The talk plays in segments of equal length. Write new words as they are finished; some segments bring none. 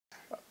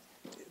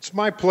It's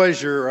my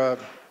pleasure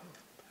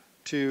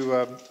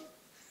to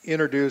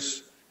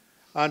introduce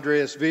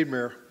Andreas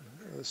Wiedmer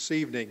this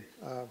evening.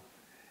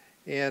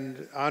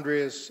 And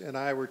Andreas and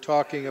I were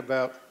talking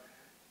about,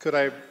 could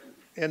I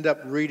end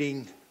up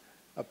reading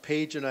a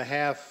page and a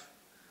half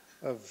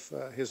of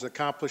his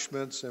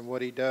accomplishments and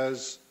what he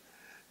does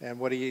and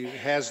what he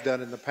has done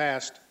in the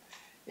past.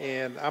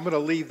 And I'm going to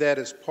leave that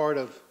as part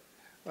of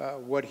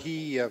what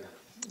he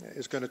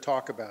is going to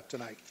talk about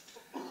tonight.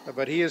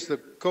 But he is the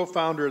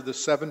co-founder of the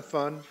Seven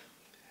Fund,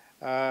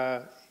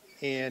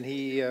 and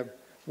he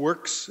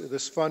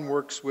this fund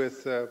works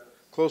with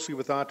closely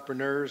with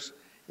entrepreneurs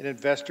and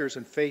investors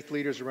and faith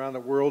leaders around the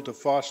world to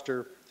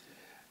foster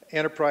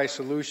enterprise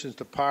solutions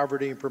to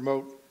poverty and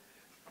promote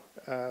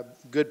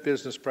good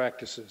business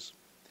practices.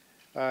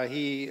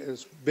 He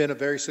has been a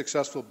very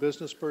successful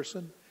business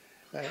person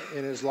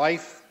in his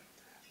life,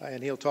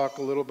 and he'll talk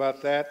a little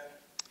about that.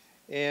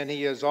 And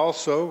he is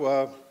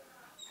also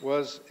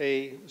was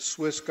a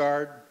Swiss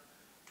guard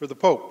for the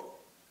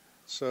Pope.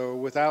 So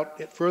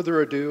without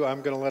further ado,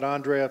 I'm going to let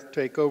Andreas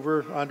take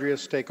over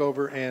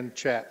and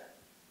chat.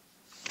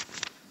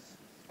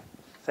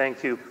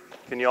 Thank you.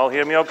 Can you all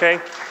hear me okay?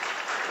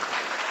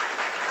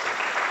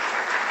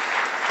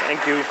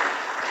 Thank you.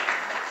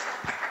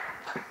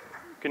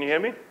 Can you hear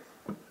me?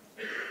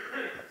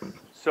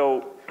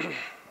 So,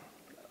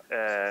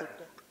 a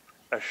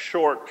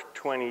short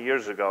 20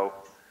 years ago,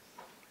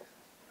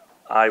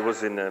 I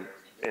was in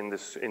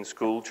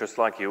school just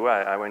like you.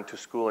 I went to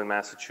school in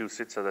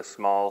Massachusetts at a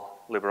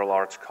small liberal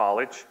arts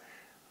college.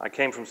 I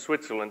came from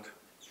Switzerland,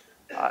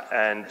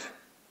 and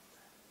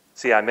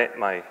see, I met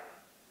my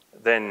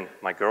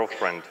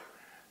girlfriend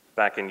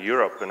back in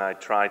Europe, and I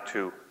tried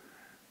to,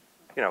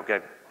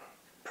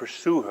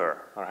 pursue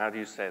her, or how do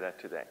you say that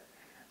today?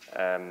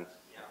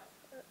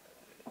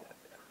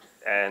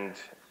 And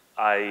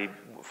I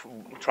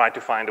tried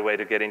to find a way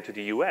to get into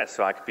the US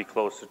so I could be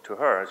closer to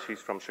her. She's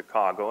from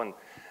Chicago, and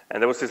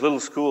there was this little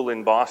school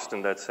in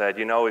Boston that said,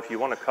 if you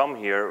want to come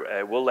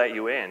here, we'll let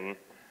you in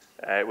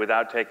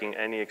without taking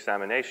any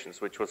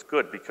examinations, which was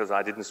good because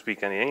I didn't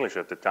speak any English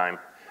at the time.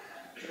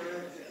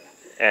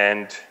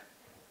 And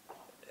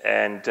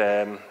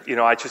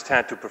I just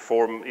had to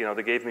perform.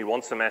 They gave me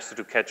one semester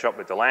to catch up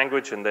with the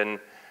language, and then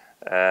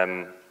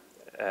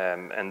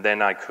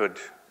I could.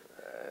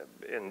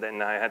 And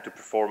then I had to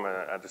perform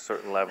at a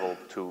certain level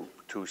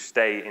to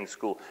stay in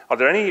school. Are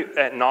there any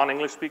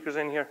non-English speakers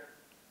in here?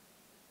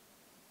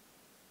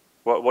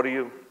 What are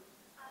you? I'm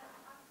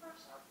from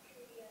South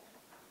Korea.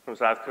 From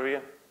South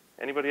Korea?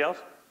 Anybody else?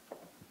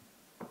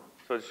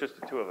 So it's just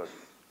the two of us.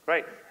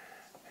 Great.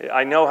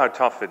 I know how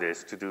tough it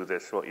is to do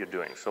this, what you're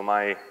doing, so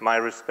my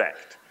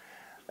respect.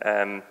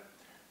 And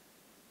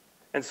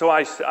so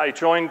I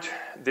joined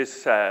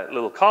this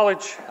little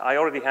college. I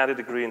already had a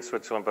degree in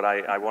Switzerland, but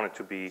I wanted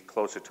to be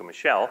closer to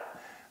Michelle.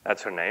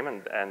 That's her name.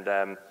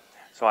 And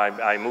so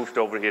I moved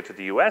over here to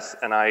the US,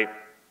 and I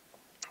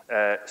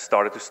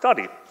started to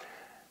study.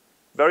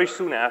 Very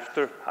soon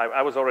after,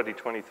 I was already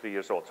 23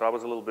 years old, so I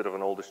was a little bit of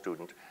an older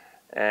student.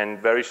 And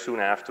very soon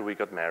after, we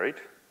got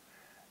married.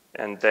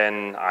 And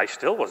then I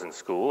still was in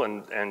school,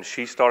 and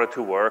she started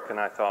to work, and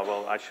I thought,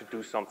 well, I should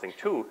do something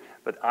too.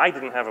 But I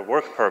didn't have a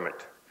work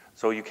permit.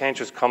 So you can't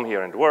just come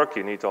here and work.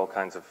 You need all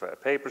kinds of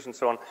papers and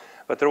so on.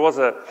 But there was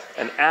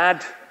an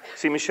ad.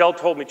 See, Michelle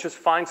told me, just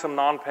find some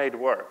non-paid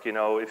work.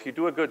 If you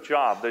do a good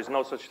job, there's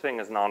no such thing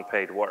as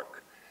non-paid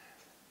work.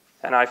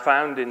 And I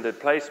found in the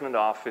placement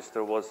office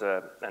there was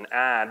an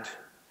ad.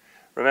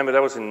 Remember,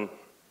 that was in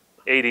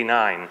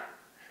 '89.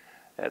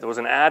 There was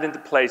an ad in the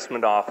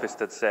placement office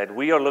that said,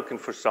 we are looking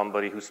for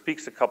somebody who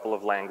speaks a couple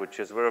of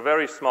languages. We're a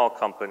very small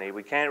company.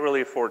 We can't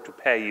really afford to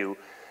pay you.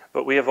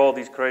 But we have all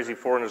these crazy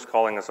foreigners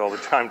calling us all the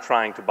time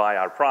trying to buy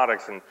our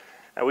products, and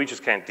we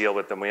just can't deal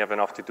with them. We have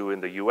enough to do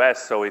in the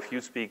US, so if you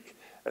speak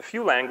a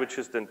few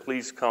languages, then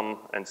please come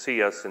and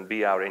see us and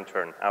be our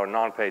intern, our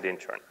non-paid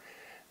intern.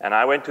 And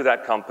I went to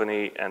that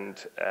company,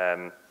 and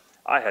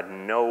I had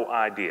no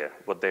idea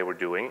what they were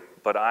doing,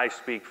 but I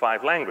speak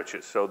 5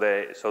 languages, so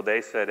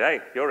they said,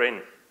 hey, you're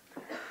in.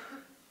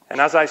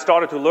 And as I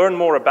started to learn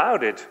more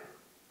about it,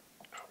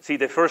 see,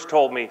 they first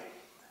told me,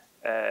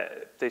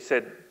 they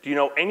said, do you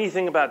know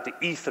anything about the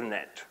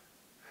Ethernet?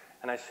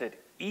 And I said,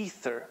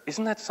 ether?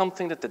 Isn't that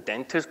something that the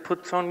dentist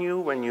puts on you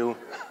when you,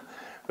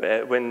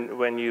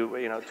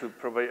 to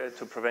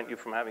prevent you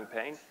from having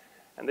pain?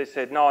 And they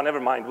said, no, never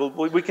mind.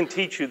 We can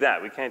teach you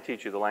that. We can't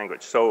teach you the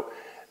language. So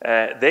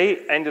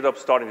they ended up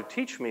starting to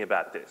teach me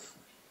about this.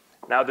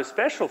 Now, the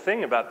special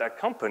thing about that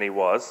company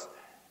was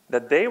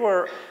that they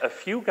were a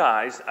few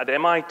guys at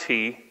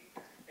MIT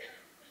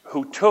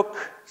who took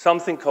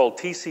something called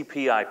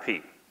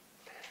TCP/IP.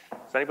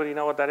 Does anybody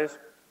know what that is?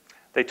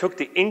 They took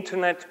the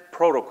Internet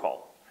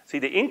protocol. See,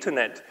 the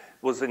Internet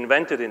was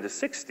invented in the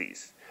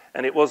 60s,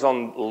 and it was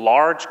on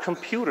large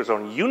computers,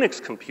 on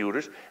Unix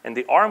computers, and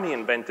the Army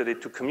invented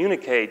it to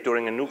communicate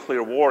during a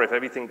nuclear war. If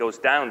everything goes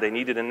down, they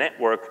needed a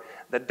network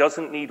that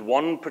doesn't need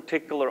one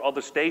particular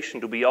other station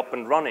to be up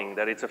and running,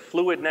 that it's a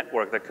fluid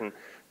network that can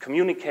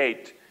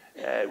communicate,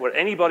 where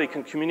anybody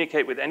can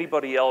communicate with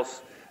anybody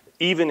else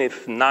even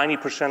if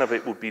 90% of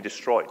it would be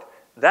destroyed.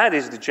 That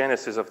is the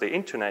genesis of the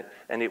internet,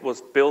 and it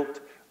was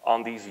built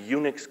on these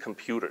Unix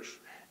computers.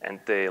 And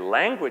the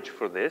language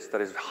for this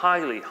that is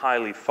highly,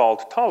 highly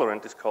fault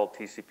tolerant is called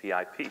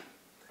TCP/IP.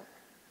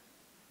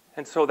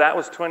 And so that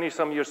was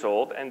 20-some years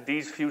old, and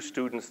these few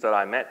students that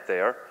I met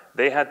there,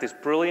 they had this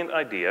brilliant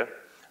idea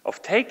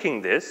of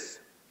taking this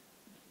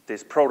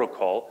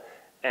protocol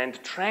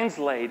and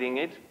translating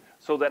it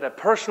so that a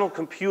personal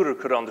computer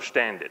could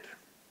understand it.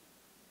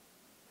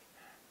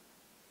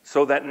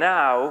 So that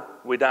now,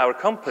 with our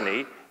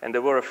company, and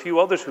there were a few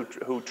others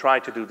who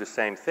tried to do the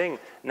same thing,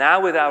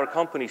 now with our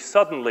company,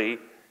 suddenly,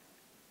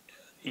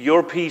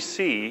 your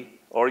PC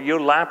or your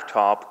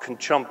laptop can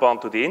jump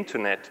onto the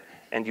internet,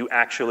 and you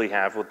actually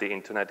have what the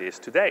internet is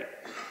today.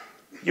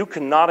 You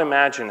cannot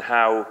imagine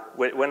how,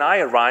 when I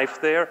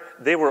arrived there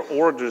were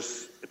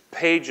orders,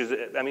 pages,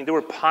 I mean, there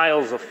were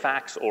piles of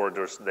fax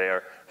orders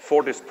there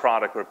for this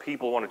product where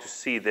people wanted to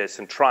see this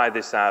and try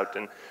this out,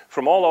 and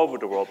from all over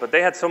the world. But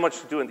they had so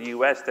much to do in the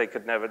US, they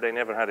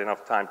never had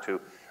enough time to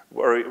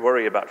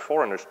worry about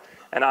foreigners.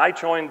 And I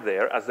joined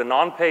there as the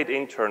non-paid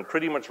intern,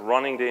 pretty much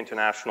running the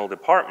international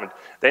department.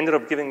 They ended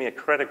up giving me a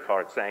credit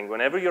card saying,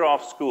 whenever you're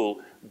off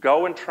school,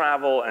 go and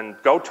travel and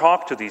go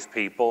talk to these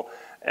people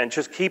and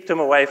just keep them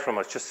away from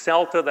us. Just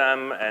sell to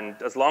them, and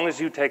as long as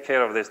you take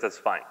care of this, that's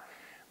fine.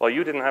 Well,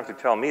 you didn't have to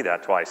tell me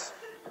that twice.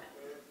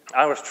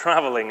 I was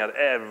traveling at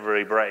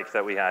every break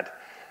that we had.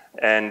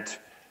 And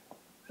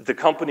the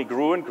company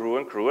grew and grew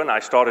and grew, and I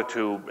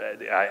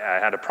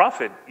had a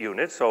profit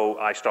unit, so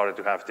I started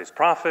to have this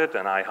profit,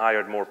 and I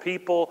hired more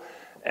people.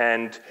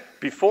 And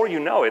before you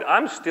know it,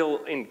 I'm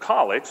still in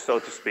college, so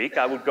to speak.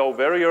 I would go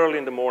very early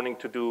in the morning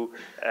to do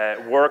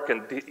work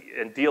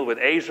and deal with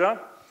Asia,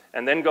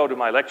 and then go to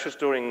my lectures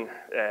during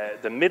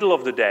the middle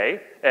of the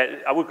day.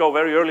 I would go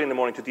very early in the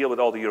morning to deal with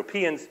all the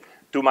Europeans,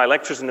 do my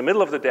lectures in the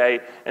middle of the day,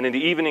 and in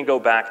the evening go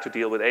back to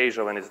deal with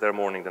Asia when it's their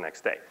morning the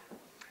next day.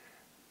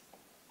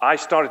 I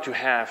started to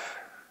have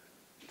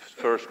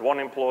first 1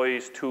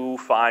 employee, 2,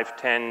 5,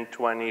 10,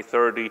 20,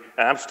 30,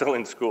 and I'm still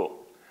in school.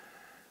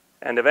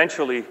 And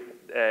eventually,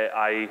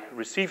 I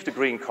received a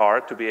green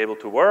card to be able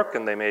to work,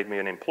 and they made me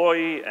an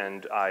employee,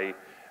 and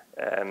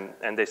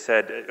they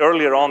said,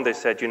 earlier on, they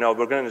said, you know,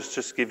 we're going to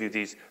just give you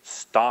these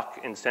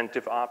stock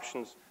incentive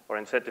options, or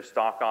incentive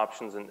stock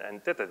options,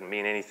 and that didn't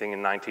mean anything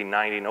in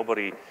 1990.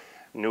 Nobody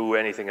knew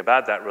anything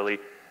about that, really.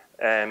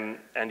 And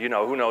you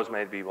know, who knows,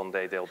 maybe one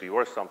day they'll be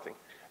worth something.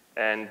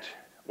 And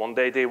one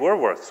day they were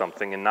worth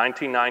something. In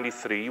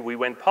 1993, we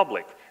went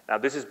public. Now,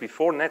 this is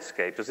before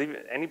Netscape. Does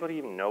anybody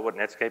even know what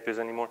Netscape is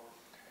anymore?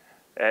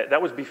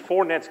 That was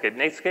before Netscape.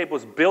 Netscape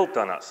was built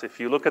on us. If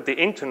you look at the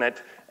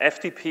internet,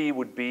 FTP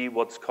would be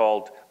what's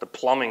called the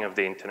plumbing of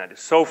the internet.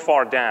 It's so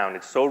far down,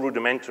 it's so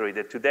rudimentary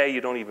that today you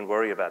don't even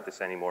worry about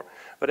this anymore.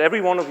 But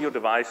every one of your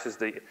devices,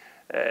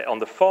 on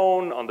the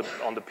phone, on the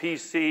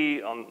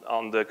PC,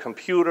 on the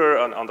computer,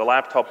 on the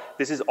laptop,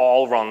 this is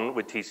all run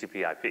with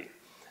TCP/IP.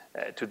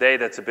 Today,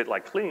 that's a bit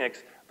like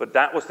Kleenex, but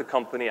that was the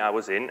company I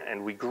was in,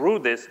 and we grew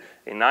this.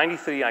 In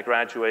 93, I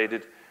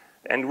graduated,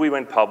 and we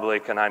went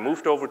public, and I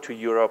moved over to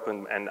Europe,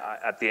 and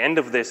at the end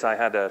of this, I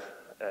had a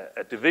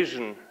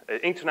division,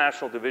 an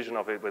international division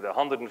of it with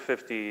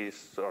 150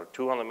 or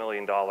 $200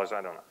 million, I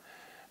don't know,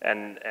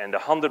 and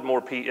 100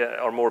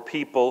 more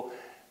people,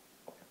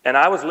 and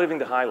I was living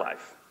the high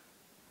life.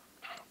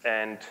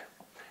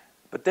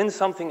 But then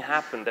something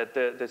happened that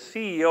the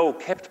CEO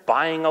kept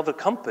buying other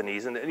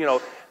companies, and you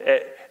know,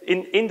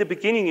 in the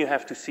beginning, you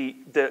have to see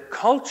the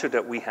culture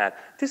that we had.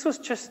 This was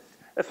just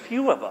a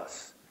few of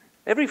us.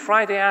 Every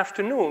Friday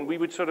afternoon, we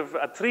would sort of,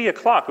 at 3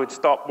 o'clock, we'd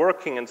stop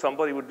working, and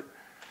somebody would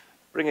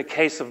bring a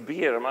case of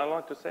beer. Am I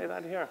allowed to say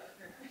that here?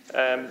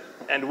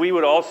 And we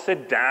would all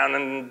sit down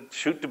and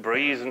shoot the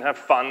breeze and have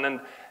fun,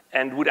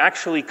 and would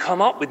actually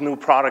come up with new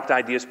product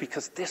ideas,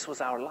 because this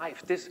was our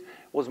life. This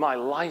was my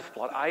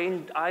lifeblood.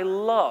 I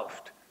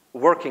loved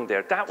working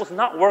there. That was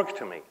not work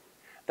to me.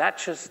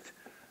 That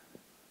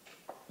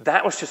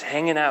was just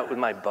hanging out with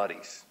my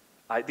buddies.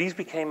 These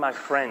became my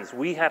friends.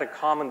 We had a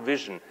common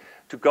vision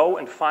to go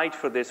and fight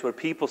for this, where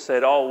people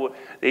said, oh,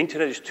 the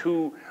internet is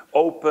too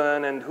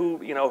open, and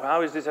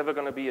how is this ever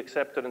going to be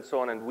accepted, and so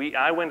on. And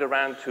I went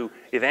around to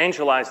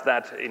evangelize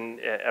that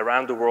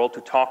around the world,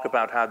 to talk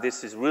about how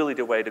this is really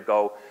the way to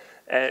go,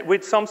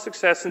 with some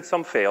success and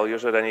some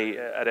failures at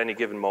any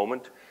given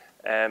moment.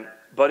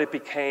 But it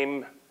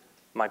became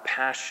my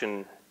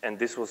passion, and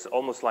this was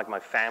almost like my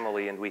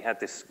family, and we had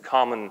this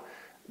common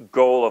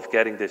goal of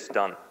getting this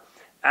done.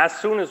 As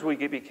soon as we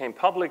became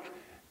public,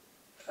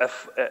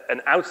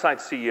 an outside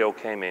CEO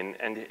came in,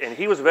 and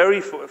he was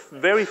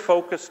very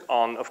focused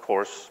on, of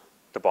course,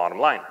 the bottom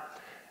line.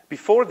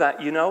 Before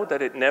that, you know,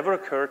 that it never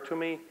occurred to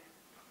me.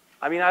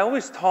 I mean, I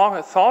always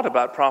thought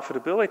about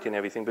profitability and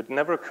everything, but it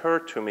never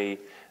occurred to me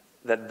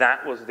that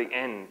that was the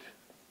end.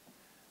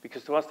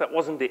 Because to us, that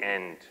wasn't the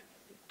end.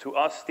 To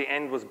us, the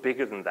end was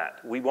bigger than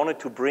that. We wanted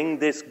to bring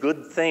this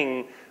good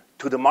thing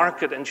to the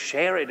market and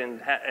share it,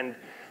 and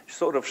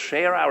sort of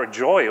share our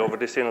joy over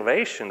this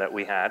innovation that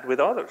we had with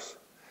others.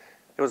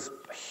 It was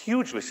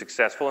hugely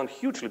successful and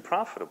hugely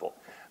profitable.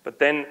 But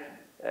then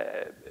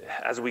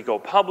as we go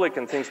public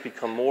and things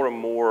become more and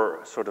more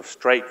sort of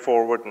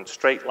straightforward and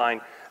straight line,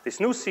 this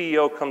new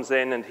CEO comes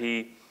in and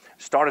he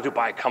started to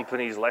buy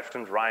companies left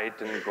and right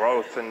and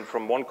growth, and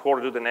from one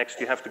quarter to the next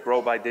you have to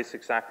grow by this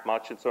exact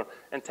much and so on.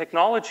 And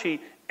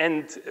technology,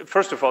 and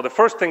first of all, the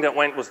first thing that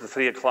went was the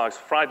 3 o'clock.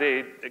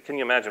 Friday, can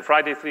you imagine,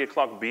 Friday 3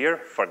 o'clock beer?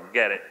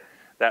 Forget it.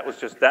 That was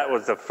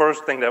the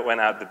first thing that went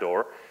out the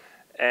door.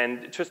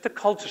 And just the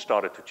culture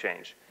started to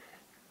change.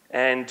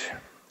 And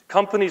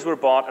companies were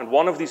bought, and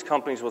one of these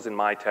companies was in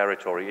my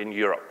territory in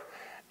Europe.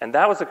 And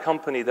that was a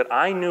company that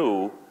I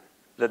knew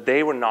that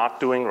they were not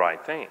doing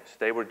right things.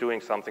 They were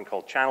doing something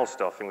called channel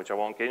stuffing, which I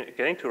won't get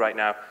into right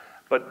now,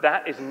 but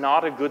that is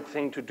not a good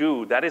thing to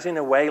do. That is in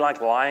a way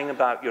like lying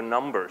about your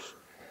numbers.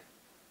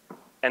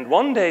 And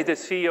one day the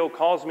CEO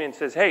calls me and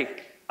says, hey,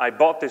 I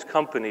bought this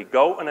company,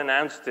 go and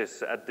announce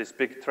this at this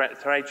big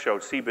trade show,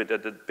 CeBIT,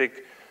 at the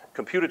big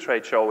computer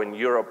trade show in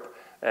Europe.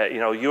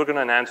 You're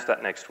gonna announce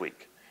that next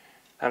week.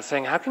 I'm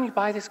saying, how can you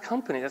buy this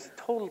company? That's a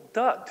total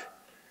dud.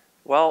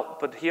 Well,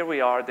 but here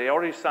we are. They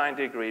already signed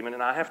the agreement,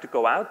 and I have to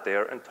go out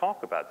there and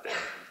talk about this.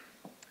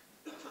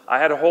 I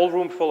had a whole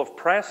room full of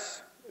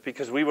press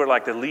because we were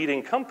like the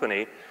leading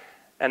company,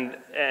 and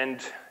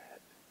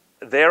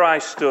there I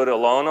stood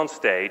alone on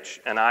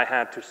stage, and I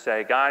had to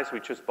say, guys,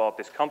 we just bought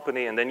this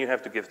company, and then you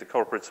have to give the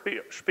corporate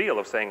spiel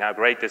of saying how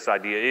great this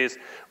idea is,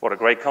 what a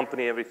great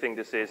company everything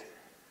this is.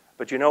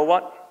 But you know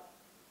what?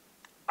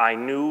 I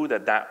knew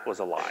that that was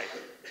a lie.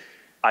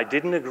 I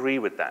didn't agree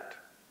with that.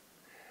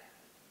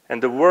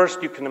 And the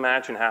worst you can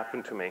imagine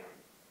happened to me.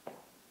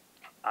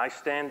 I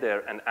stand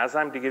there, and as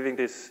I'm giving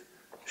this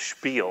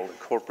spiel,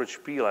 corporate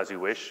spiel as you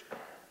wish,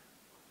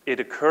 it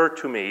occurred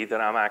to me that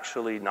I'm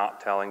actually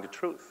not telling the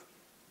truth.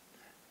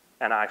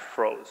 And I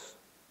froze.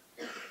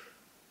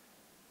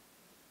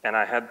 And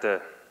I had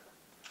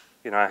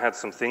I had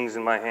some things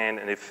in my hand,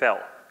 and it fell.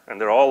 And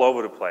they're all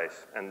over the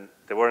place. And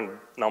they weren't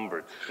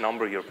numbered.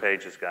 Number your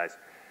pages, guys.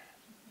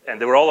 And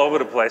they were all over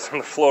the place on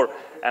the floor.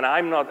 And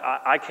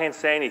I can't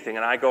say anything,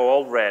 and I go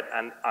all red.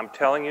 And I'm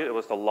telling you, it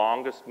was the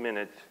longest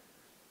minute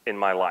in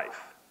my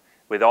life.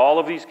 With all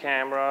of these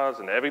cameras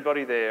and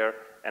everybody there,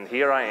 and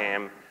here I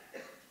am,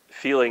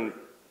 feeling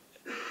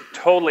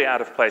totally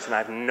out of place, and I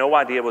have no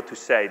idea what to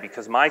say,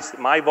 because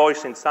my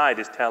voice inside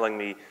is telling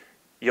me,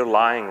 you're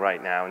lying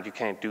right now, and you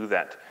can't do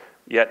that.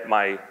 Yet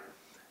my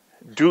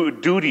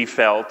duty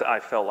I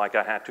felt like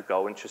I had to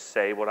go and just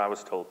say what I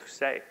was told to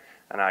say,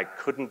 and I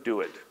couldn't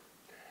do it.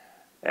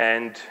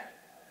 And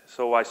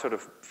so I sort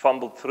of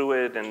fumbled through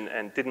it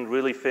and didn't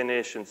really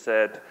finish and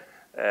said,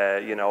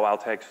 I'll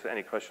take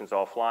any questions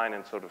offline,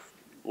 and sort of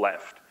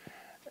left.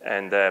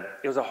 And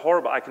it was a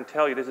horrible, I can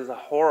tell you, this is a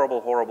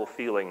horrible, horrible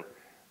feeling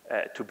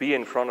to be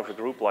in front of a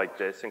group like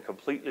this and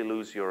completely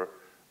lose your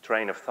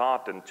train of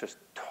thought and just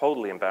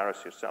totally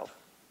embarrass yourself.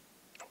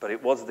 But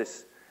it was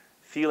this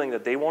feeling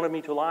that they wanted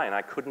me to lie, and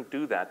I couldn't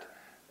do that.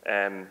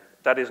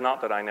 That is not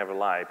that I never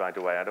lie, by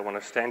the way. I don't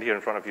want to stand here in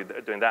front of you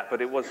doing that,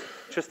 but it was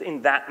just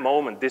in that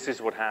moment, this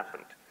is what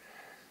happened.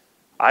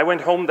 I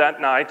went home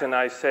that night and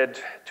I said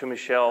to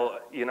Michelle,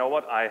 you know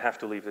what, I have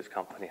to leave this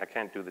company. I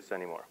can't do this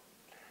anymore.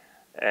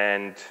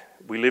 And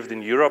we lived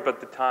in Europe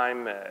at the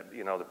time,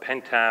 the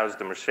penthouse,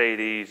 the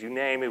Mercedes, you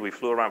name it. We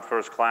flew around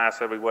first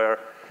class everywhere.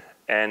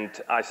 And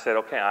I said,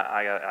 okay,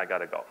 I got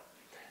to go.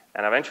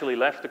 And I eventually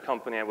left the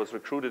company. I was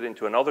recruited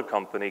into another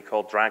company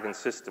called Dragon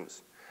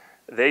Systems.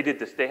 They did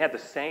this. They had the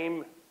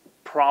same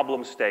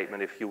problem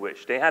statement, if you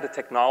wish. They had a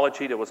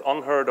technology that was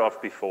unheard of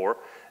before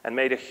and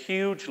made a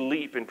huge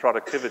leap in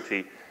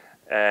productivity.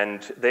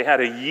 And they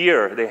had a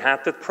year. They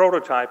had the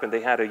prototype, and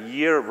they had a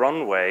year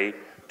runway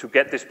to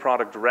get this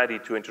product ready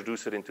to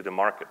introduce it into the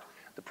market.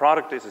 The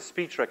product is a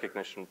speech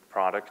recognition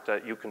product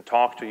that you can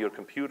talk to your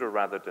computer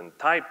rather than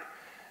type.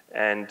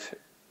 And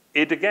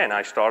it, again,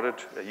 I started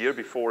a year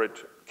before it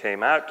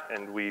came out,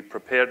 and we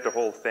prepared the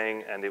whole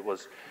thing, and it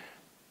was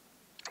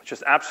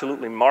just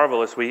absolutely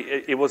marvelous.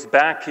 It was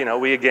back,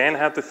 we again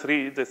had the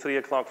 3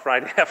 o'clock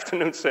Friday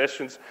afternoon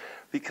sessions,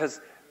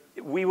 because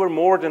we were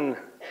more than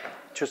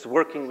just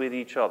working with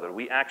each other.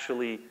 We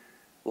actually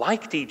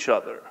liked each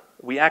other.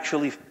 We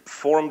actually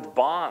formed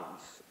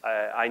bonds.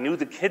 I knew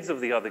the kids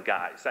of the other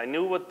guys. I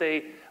knew what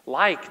they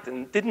liked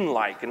and didn't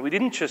like, and we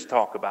didn't just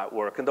talk about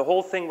work. And the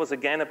whole thing was,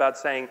 again, about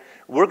saying,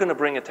 we're going to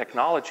bring a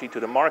technology to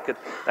the market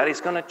that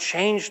is going to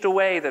change the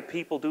way that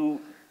people do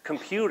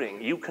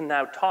computing. You can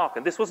now talk.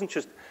 And this wasn't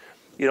just,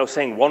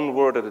 saying one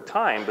word at a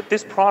time, but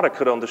this product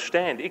could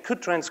understand. It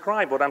could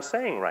transcribe what I'm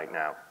saying right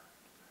now.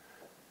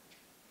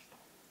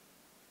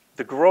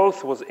 The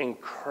growth was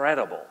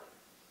incredible.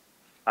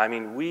 I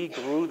mean, we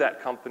grew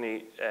that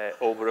company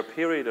over a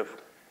period of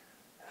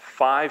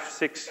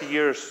 5-6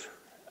 years.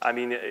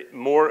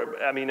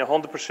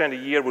 100% a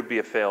year would be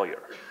a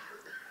failure.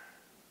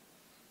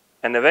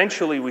 And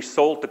eventually we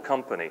sold the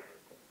company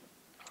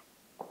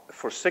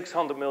for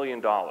 $600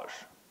 million.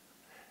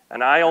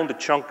 And I owned a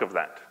chunk of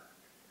that.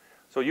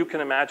 So you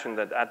can imagine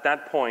that at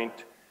that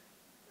point,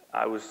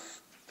 I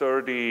was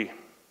 35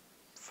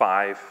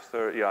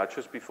 yeah,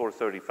 just before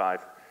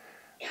 35.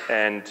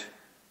 And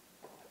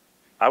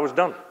I was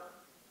done.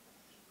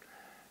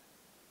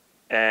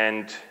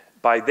 And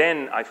by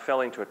then, I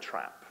fell into a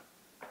trap.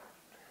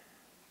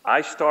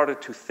 I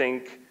started to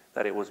think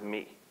that it was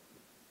me.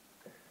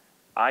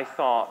 I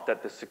thought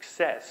that the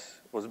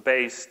success was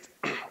based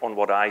on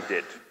what I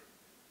did,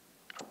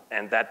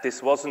 and that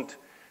this wasn't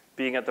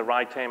being at the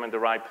right time and the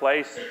right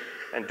place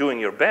and doing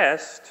your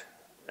best,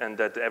 and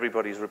that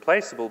everybody's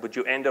replaceable, but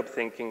you end up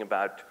thinking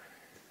about,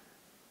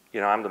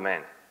 I'm the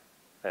man.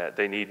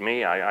 They need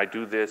me, I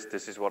do this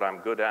is what I'm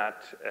good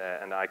at,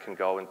 and I can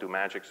go and do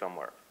magic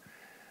somewhere.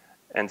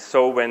 And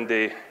so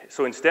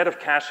instead of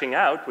cashing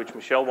out, which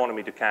Michelle wanted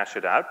me to cash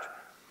it out,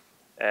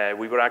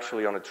 we were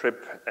actually on a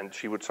trip, and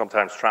she would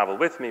sometimes travel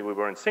with me. We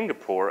were in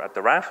Singapore at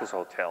the Raffles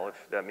Hotel,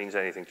 if that means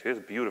anything to you. It's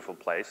a beautiful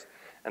place.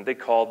 And they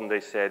called and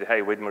they said,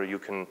 hey, Widmer, you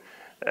can,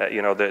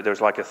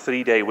 there's like a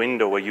 3-day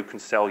window where you can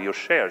sell your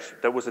shares.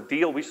 There was a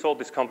deal. We sold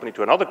this company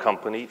to another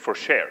company for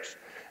shares.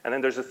 And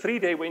then there's a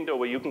 3-day window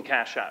where you can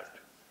cash out.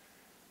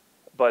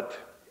 But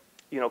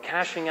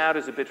cashing out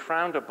is a bit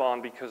frowned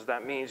upon because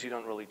that means you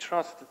don't really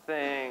trust the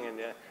thing,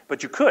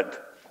 but you could.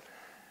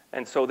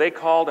 And so they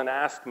called and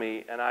asked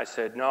me, and I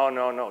said,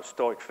 no,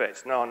 stoic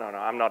face. No,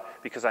 I'm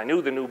not, because I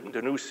knew the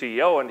new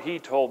CEO, and he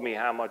told me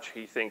how much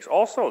he thinks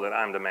also that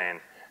I'm the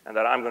man, and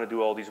that I'm going to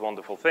do all these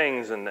wonderful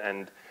things,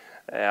 and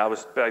I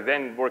was back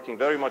then working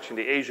very much in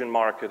the Asian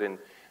market,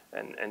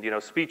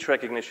 and speech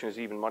recognition is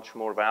even much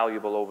more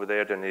valuable over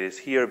there than it is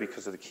here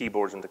because of the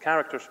keyboards and the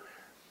characters.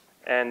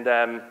 And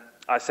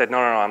I said, no,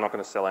 I'm not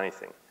going to sell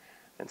anything.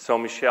 And so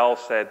Michelle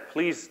said,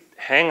 please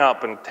hang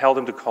up and tell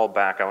them to call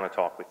back. I want to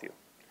talk with you.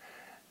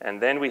 And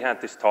then we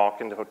had this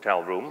talk in the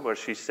hotel room where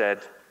she said,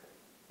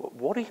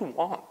 what do you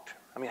want?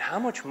 I mean, how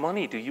much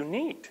money do you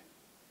need?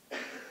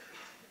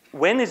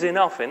 When is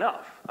enough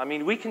enough? I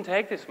mean, we can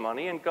take this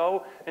money and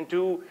go and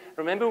do,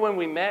 remember when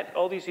we met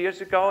all these years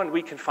ago and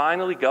we can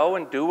finally go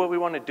and do what we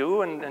want to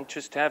do and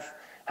just have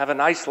a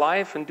nice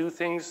life and do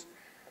things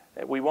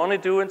that we want to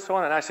do and so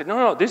on? And I said,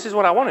 no, this is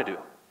what I want to do.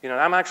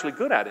 I'm actually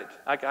good at it.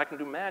 I can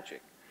do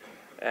magic.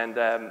 And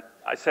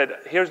I said,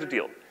 here's the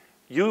deal.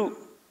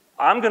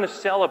 I'm going to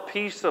sell a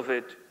piece of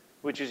it,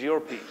 which is your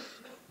piece.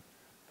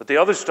 But the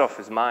other stuff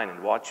is mine,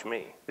 and watch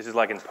me. This is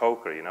like in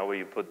poker, where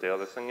you put the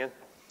other thing in.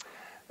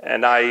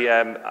 And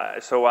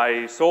so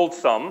I sold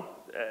some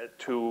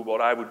to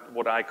what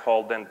I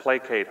called then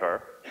placate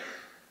her.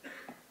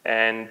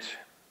 And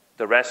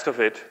the rest of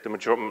it,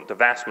 the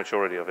vast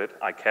majority of it,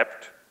 I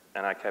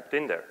kept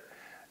in there.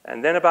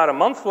 And then about a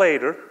month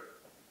later,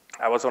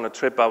 I was on a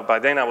trip. By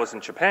then I was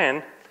in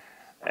Japan.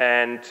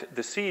 And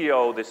the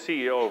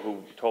CEO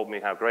who told me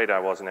how great I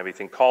was and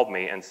everything called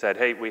me and said,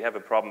 hey, we have a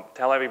problem.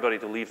 Tell everybody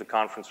to leave the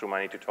conference room.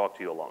 I need to talk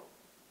to you alone.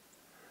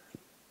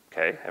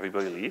 Okay,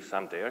 everybody leaves.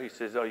 I'm there. He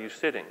says, are you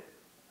sitting?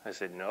 I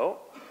said, no.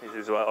 He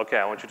says, well, okay,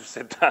 I want you to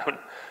sit down.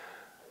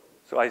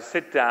 So I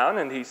sit down,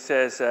 and he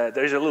says,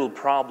 there's a little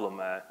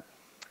problem.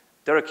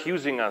 They're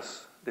accusing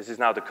us. This is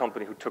now the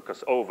company who took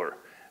us over.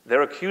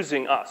 They're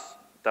accusing us,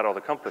 that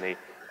other company,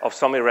 of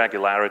some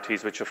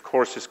irregularities, which of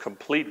course is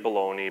complete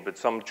baloney, but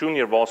some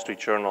junior Wall Street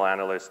Journal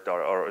analyst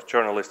or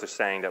journalist is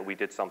saying that we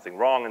did something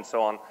wrong and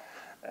so on.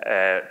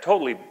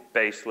 Totally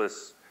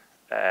baseless,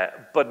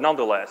 but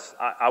nonetheless,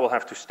 I will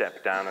have to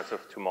step down as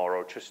of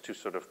tomorrow just to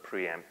sort of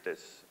preempt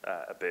this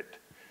a bit.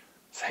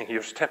 Saying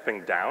you're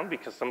stepping down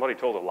because somebody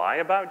told a lie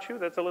about you?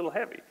 That's a little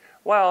heavy.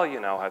 Well, you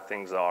know how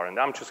things are, and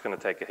I'm just going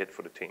to take a hit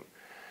for the team.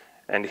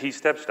 And he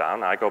steps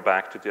down. I go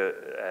back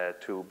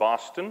to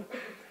Boston,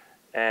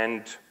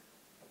 and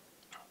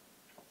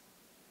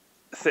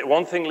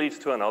one thing leads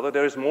to another.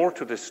 There's more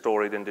to this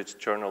story than this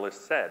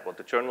journalist said. What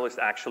the journalist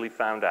actually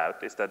found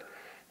out is that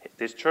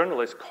this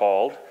journalist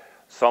called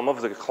some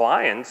of the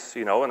clients,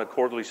 in a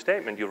quarterly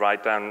statement, you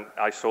write down,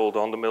 I sold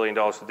 $100 million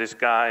to this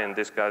guy and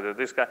this guy to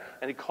this guy,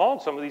 and he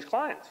called some of these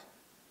clients.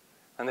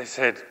 And they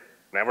said,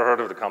 never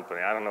heard of the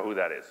company, I don't know who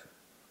that is.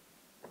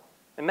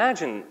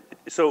 Imagine,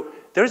 so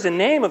there's a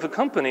name of a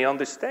company on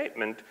this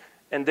statement,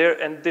 and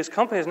this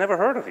company has never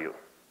heard of you.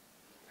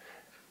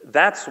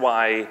 That's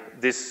why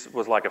this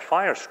was like a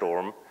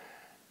firestorm.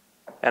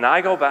 And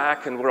I go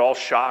back, and we're all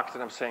shocked,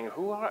 and I'm saying,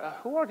 who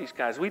are these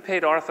guys? We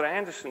paid Arthur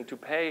Andersen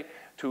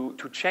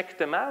to check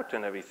them out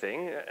and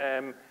everything.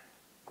 And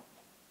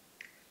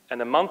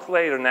a month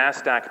later,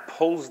 NASDAQ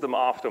pulls them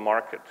off the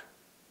market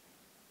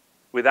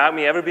without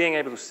me ever being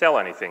able to sell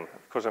anything.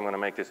 Of course, I'm going to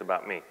make this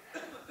about me.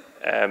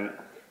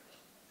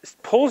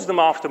 Pulls them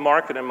off the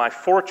market, and my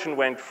fortune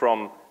went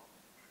from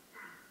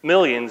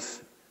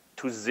millions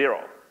to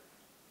zero.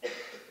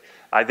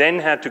 I then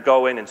had to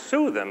go in and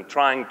sue them,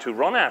 trying to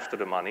run after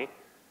the money.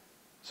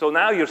 So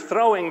now you're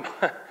throwing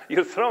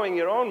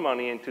your own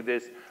money into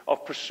this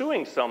of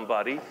pursuing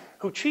somebody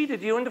who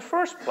cheated you in the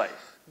first place.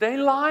 They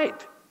lied.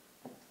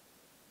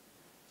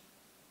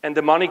 And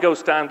the money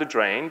goes down the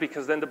drain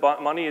because then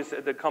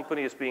the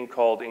company is being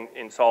called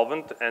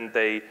insolvent, and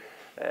they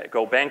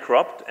go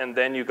bankrupt, and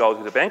then you go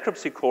to the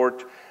bankruptcy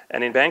court,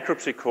 and in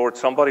bankruptcy court,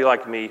 somebody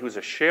like me who's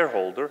a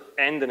shareholder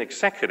and an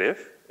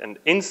executive, an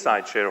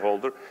inside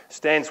shareholder,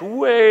 stands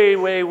way,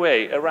 way,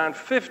 way around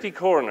 50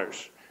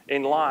 corners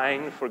in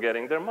line for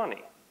getting their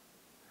money.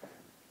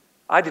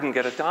 I didn't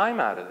get a dime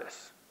out of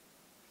this.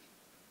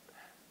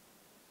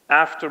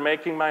 After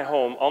making my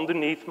home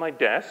underneath my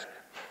desk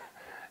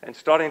and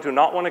starting to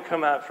not want to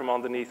come out from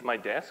underneath my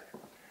desk,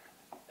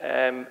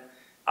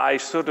 I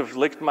sort of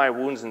licked my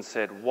wounds and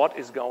said, what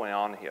is going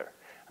on here?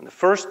 And the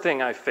first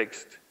thing I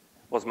fixed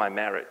was my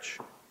marriage.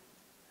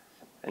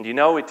 And you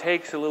know, it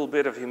takes a little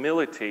bit of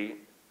humility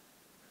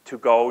to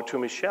go to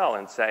Michelle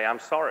and say, I'm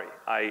sorry,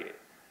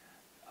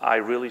 I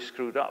really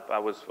screwed up. I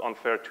was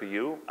unfair to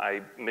you.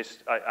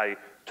 I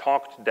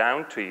talked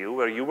down to you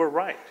where you were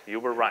right. You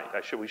were right.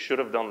 We should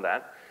have done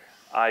that.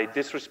 I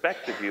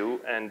disrespected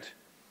you, and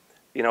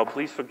you know,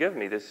 please forgive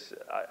me.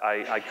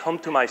 I come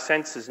to my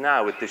senses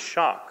now with this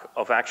shock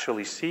of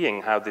actually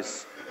seeing how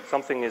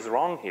something is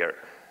wrong here.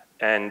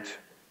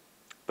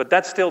 But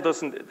that still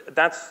doesn't,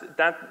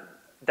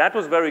 that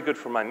was very good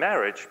for my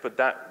marriage, but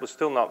that was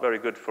still not very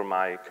good for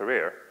my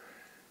career.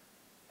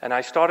 And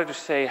I started to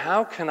say,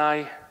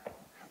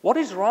 what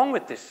is wrong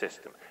with this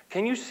system?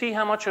 Can you see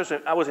how much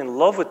I was in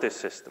love with this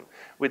system,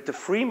 with the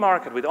free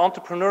market, with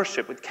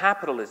entrepreneurship, with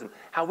capitalism,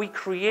 how we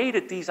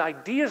created these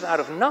ideas out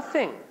of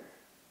nothing.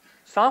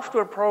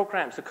 Software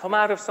programs that come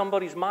out of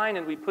somebody's mind,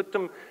 and we put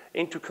them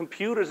into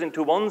computers,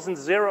 into ones and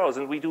zeros,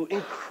 and we do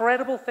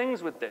incredible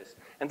things with this.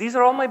 And these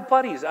are all my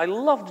buddies. I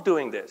loved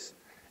doing this.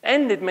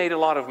 And it made a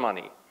lot of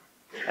money.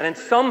 And then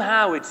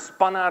somehow it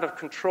spun out of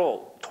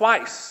control,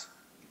 twice.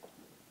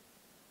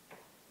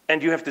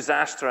 And you have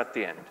disaster at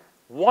the end.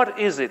 What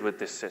is it with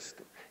this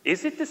system?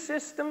 Is it the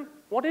system?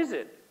 What is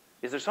it?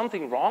 Is there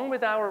something wrong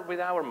with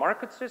our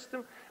market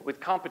system, with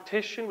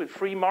competition, with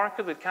free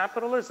market, with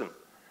capitalism?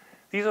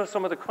 These are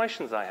some of the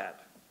questions I had.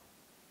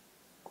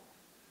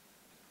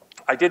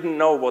 I didn't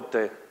know what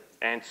the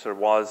answer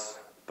was,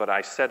 but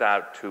I set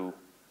out to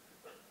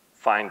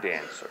find the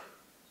answer.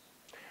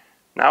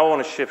 Now I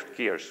want to shift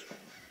gears.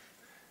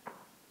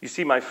 You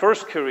see, my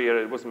first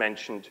career, it was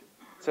mentioned,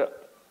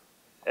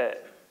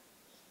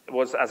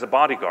 was as a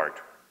bodyguard.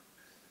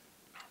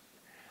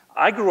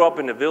 I grew up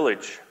in a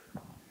village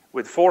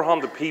with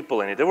 400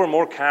 people in it. There were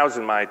more cows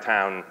in my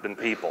town than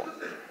people.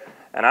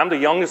 And I'm the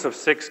youngest of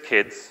 6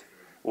 kids,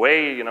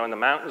 way, in the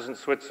mountains in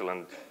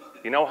Switzerland.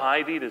 You know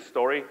Heidi, the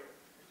story?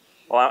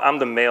 Well, I'm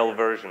the male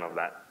version of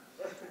that.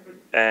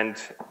 And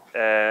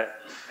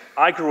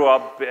I grew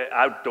up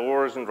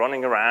outdoors and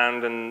running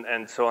around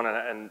and so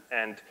on,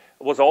 and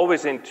was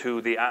always into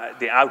the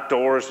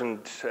outdoors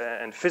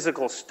and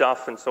physical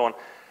stuff and so on.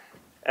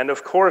 And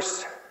of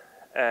course,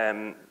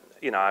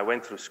 I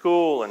went through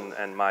school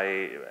and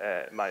my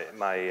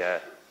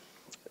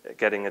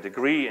getting a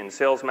degree in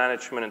sales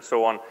management and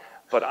so on.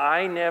 But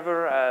I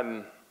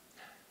never,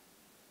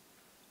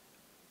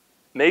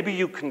 maybe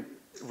you can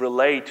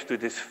relate to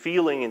this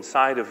feeling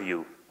inside of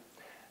you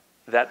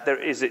that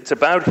it's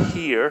about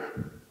here,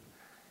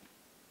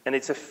 and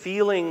it's a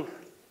feeling,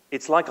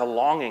 it's like a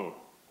longing.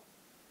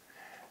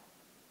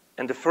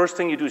 And the first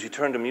thing you do is you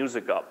turn the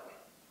music up,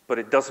 but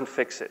it doesn't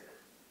fix it.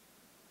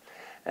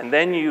 And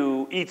then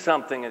you eat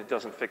something and it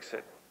doesn't fix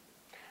it.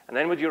 And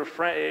then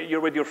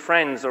you're with your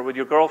friends or with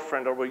your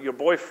girlfriend or with your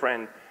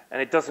boyfriend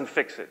and it doesn't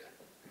fix it.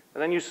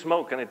 And then you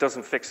smoke and it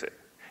doesn't fix it.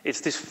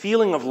 It's this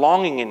feeling of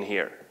longing in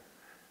here.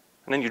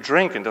 And then you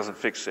drink and it doesn't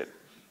fix it.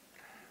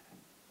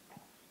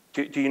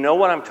 Do you know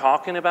what I'm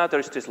talking about?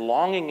 There's this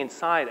longing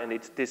inside, and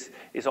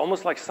it's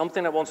almost like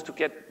something that wants to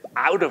get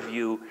out of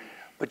you,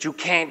 but you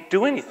can't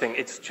do anything.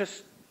 It's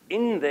just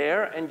in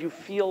there, and you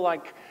feel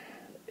like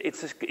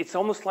it's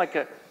almost like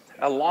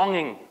a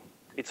longing.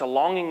 It's a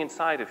longing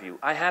inside of you.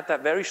 I had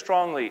that very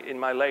strongly in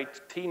my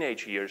late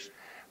teenage years,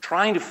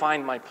 trying to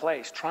find my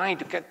place, trying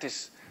to get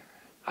this,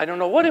 I don't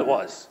know what it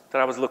was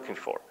that I was looking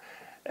for.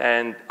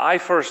 And I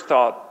first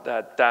thought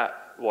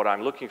that what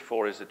I'm looking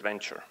for is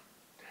adventure.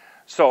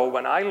 So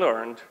when I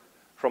learned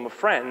from a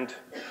friend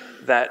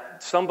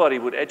that somebody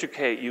would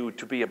educate you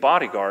to be a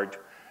bodyguard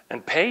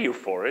and pay you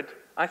for it,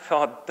 I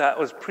thought that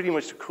was pretty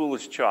much the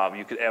coolest job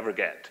you could ever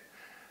get.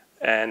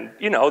 And,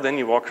 then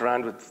you walk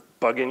around with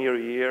bug in your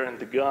ear and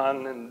the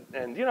gun,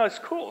 and it's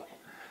cool.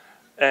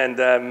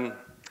 And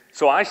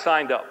so I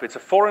signed up. It's a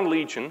foreign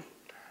legion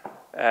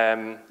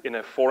in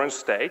a foreign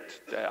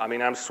state.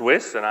 I'm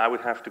Swiss, and I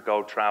would have to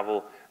go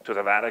travel to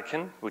the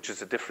Vatican, which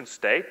is a different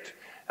state.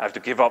 I have to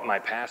give up my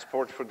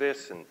passport for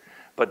this.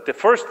 But the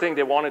first thing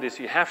they wanted is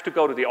you have to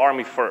go to the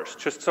army first,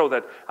 just so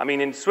that,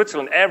 in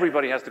Switzerland,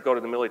 everybody has to go to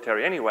the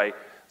military anyway.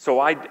 So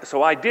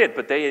I did,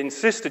 but they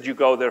insisted you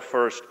go there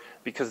first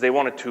because they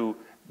wanted to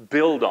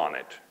build on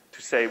it,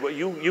 to say, well,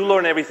 you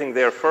learn everything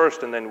there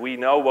first, and then we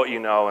know what you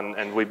know,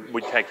 and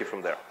we take you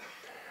from there.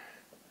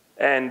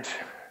 And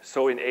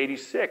so in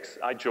 '86,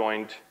 I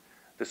joined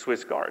the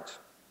Swiss Guards.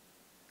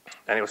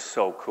 And it was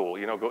so cool.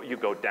 You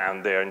go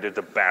down there and there's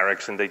the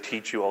barracks and they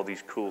teach you all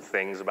these cool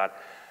things about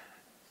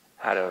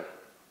how to,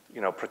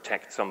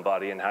 protect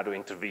somebody and how to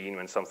intervene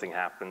when something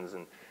happens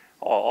and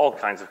all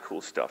kinds of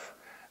cool stuff.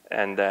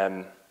 And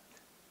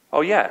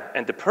oh yeah,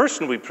 and the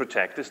person we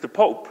protect is the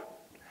Pope.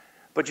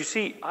 But you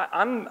see,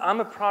 I'm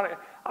a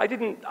product.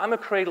 I'm a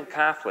cradle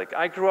Catholic.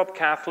 I grew up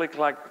Catholic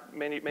like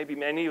maybe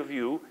many of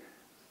you,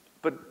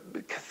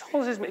 but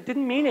Catholicism, it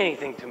didn't mean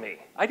anything to me.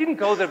 I didn't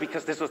go there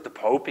because this was the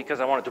Pope, because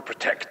I wanted to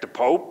protect the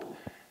Pope.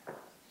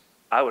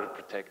 I would have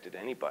protected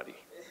anybody.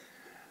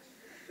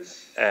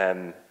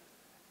 And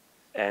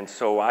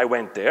so I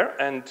went there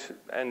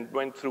and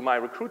went through my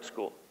recruit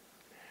school.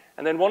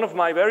 And then one of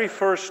my very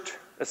first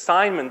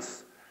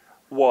assignments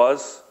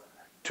was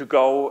to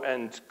go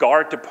and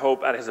guard the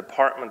Pope at his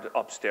apartment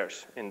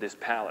upstairs in this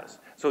palace.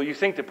 So you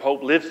think the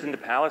Pope lives in the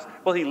palace?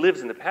 Well, he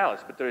lives in the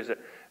palace, but there is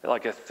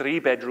like a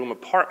 3-bedroom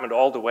apartment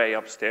all the way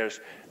upstairs,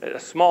 a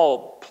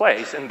small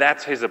place, and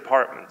that's his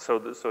apartment. So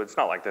it's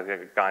not like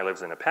the guy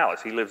lives in a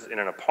palace. He lives in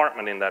an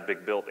apartment in that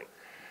big building.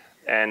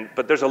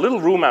 But there's a little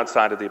room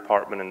outside of the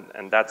apartment,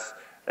 and that's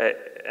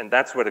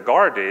where the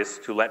guard is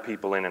to let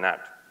people in and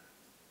out.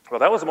 Well,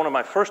 that was one of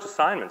my first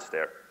assignments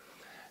there.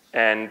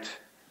 And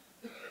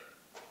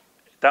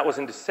that was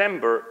in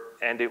December,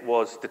 and it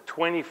was the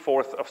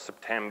 24th of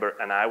September,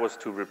 and I was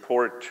to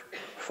report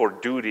for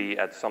duty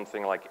at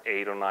something like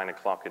 8 or 9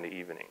 o'clock in the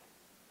evening.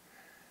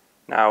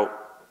 Now,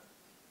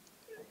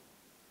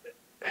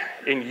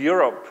 in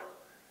Europe,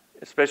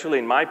 especially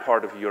in my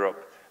part of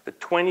Europe, the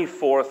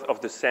 24th of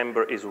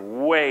December is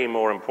way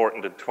more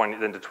important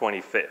than the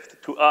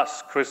 25th. To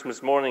us,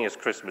 Christmas morning is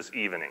Christmas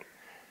evening.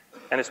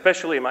 And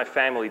especially in my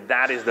family,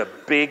 that's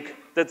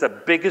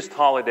the biggest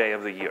holiday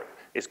of the year.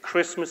 Is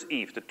Christmas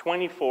Eve. The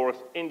 24th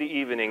in the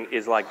evening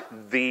is like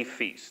the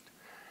feast.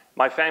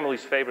 My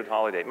family's favorite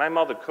holiday. My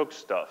mother cooks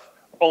stuff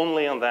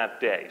only on that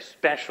day,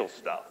 special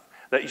stuff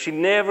that she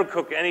never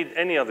cooked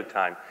any other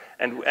time.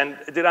 And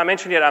did I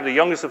mention yet, I'm the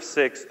youngest of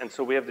 6, and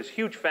so we have this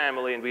huge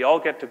family, and we all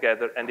get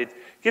together, and it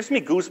gives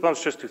me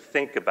goosebumps just to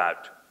think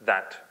about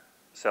that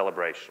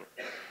celebration.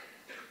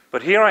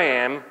 But here I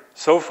am,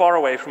 so far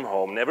away from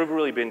home, never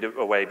really been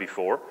away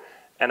before,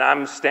 and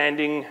I'm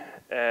standing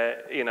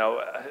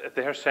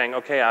they're saying,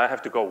 okay, I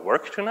have to go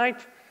work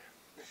tonight.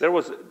 There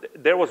was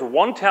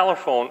one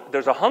telephone,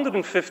 there's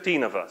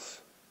 115 of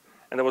us,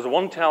 and there was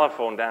one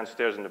telephone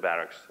downstairs in the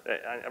barracks,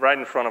 right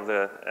in front of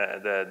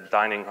the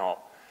dining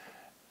hall.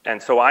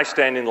 And so I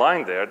stand in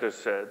line there.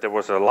 There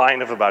was a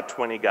line of about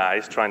 20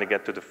 guys trying to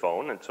get to the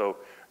phone, and so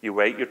you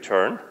wait your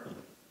turn.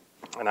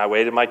 And I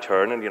waited my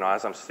turn, and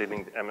as I'm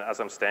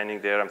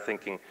standing there, I'm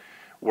thinking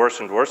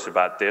worse and worse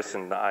about this,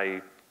 and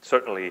I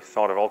certainly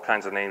thought of all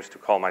kinds of names to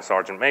call my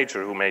sergeant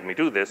major who made me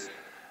do this.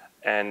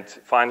 And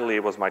finally,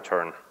 it was my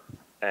turn.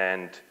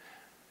 And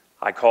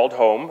I called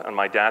home, and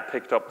my dad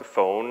picked up the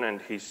phone, and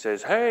he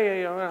says,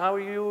 hey, how are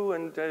you?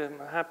 And I'm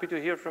happy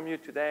to hear from you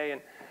today.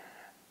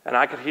 And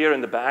I could hear in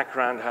the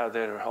background how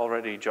they're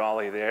already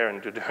jolly there,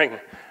 and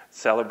they're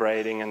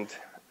celebrating.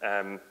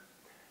 And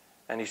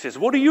he says,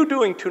 what are you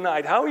doing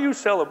tonight? How are you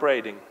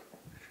celebrating?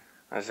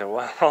 I said,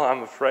 well,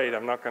 I'm afraid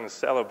I'm not going to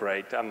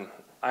celebrate. I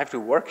have to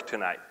work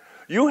tonight.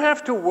 You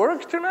have to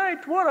work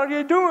tonight? What are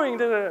you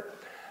doing? And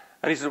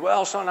he says,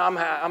 well, son,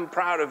 I'm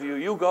proud of you.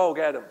 You go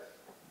get him.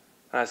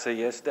 And I say,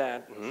 yes,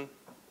 Dad. Mm-hmm.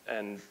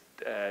 And,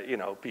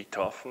 be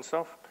tough and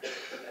stuff.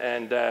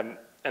 And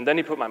then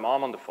he put my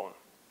mom on the phone.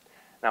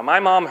 Now, my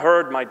mom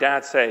heard my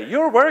dad say,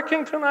 you're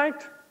working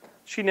tonight?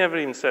 She never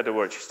even said a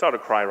word. She started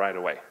to cry right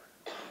away.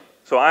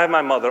 So I have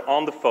my mother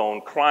on the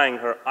phone crying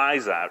her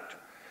eyes out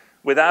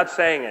without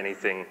saying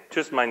anything,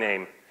 just my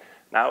name.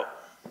 Now,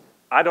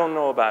 I don't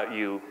know about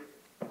you,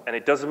 and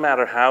it doesn't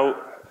matter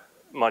how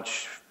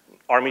much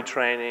army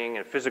training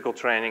and physical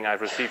training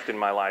I've received in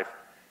my life,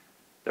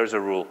 there's a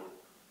rule.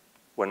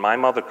 When my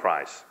mother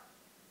cries,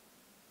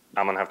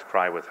 I'm going to have to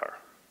cry with her.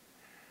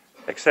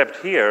 Except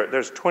here,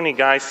 there's 20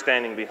 guys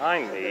standing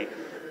behind me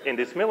in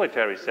this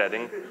military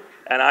setting,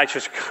 and I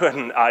just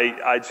couldn't.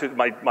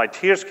 My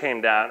tears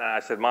came down, and I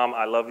said, Mom,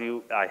 I love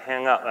you. I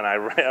hung up, and I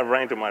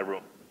ran to my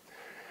room.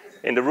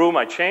 In the room,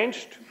 I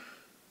changed.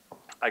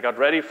 I got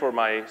ready for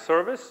my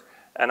service,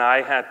 and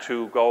I had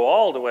to go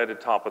all the way to the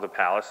top of the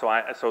palace.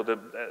 So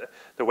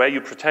the way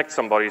you protect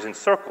somebody is in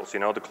circles.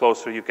 The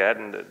closer you get,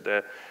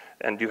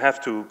 and you have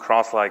to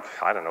cross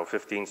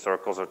 15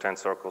 circles or 10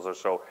 circles or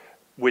so,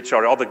 which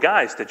are all the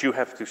guys that you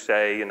have to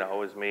say,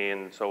 is me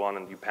and so on,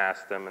 and you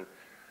pass them.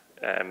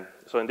 And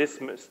so in this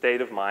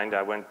state of mind,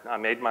 I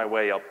made my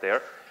way up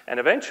there, and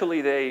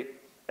eventually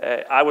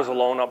I was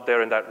alone up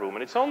there in that room.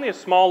 And it's only a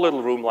small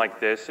little room like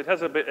this. It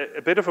has a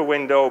bit of a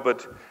window,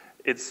 but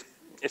it's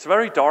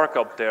very dark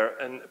up there.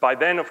 And by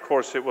then, of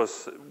course, it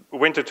was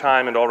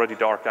wintertime and already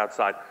dark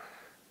outside.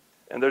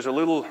 And there's a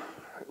little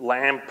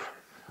lamp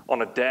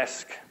on a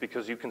desk,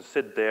 because you can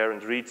sit there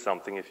and read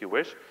something if you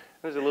wish.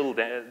 There's a little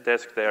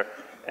desk there,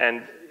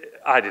 and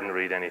I didn't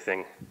read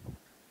anything.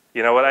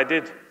 You know what I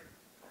did?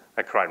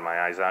 I cried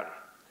my eyes out.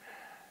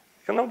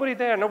 Nobody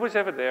there, nobody's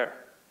ever there.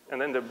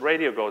 And then the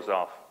radio goes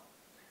off,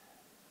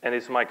 and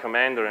it's my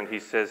commander, and he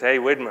says, hey,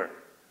 Widmer,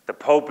 the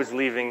Pope is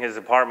leaving his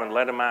apartment,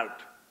 let him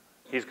out.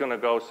 He's going to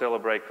go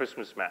celebrate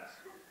Christmas Mass.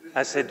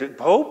 I said, the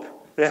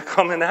Pope? They're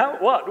coming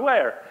out? What?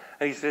 Where?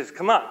 And he says,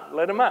 come on,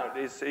 let him out.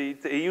 He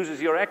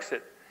uses your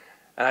exit.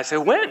 And I said,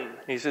 when?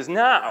 He says,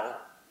 now.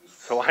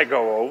 So I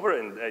go over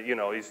and,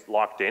 he's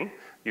locked in.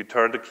 You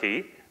turn the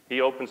key.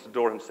 He opens the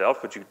door himself,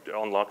 but you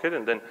unlock it,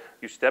 and then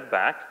you step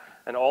back.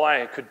 And all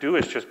I could do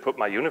is just put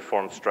my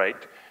uniform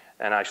straight.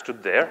 And I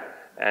stood there,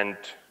 and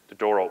the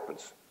door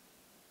opens.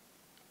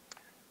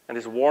 And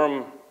this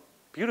warm,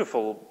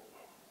 beautiful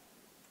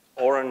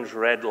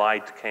orange-red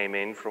light came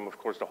in from, of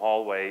course, the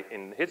hallway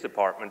in his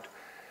apartment.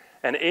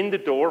 And in the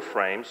door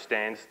frame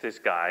stands this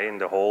guy in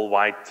the whole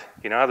white,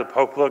 you know how the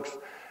Pope looks?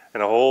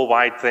 In a whole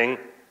white thing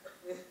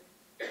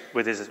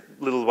with his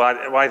little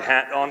white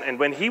hat on. And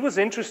when he was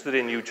interested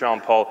in you,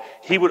 John Paul,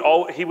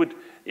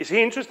 is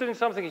he interested in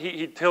something?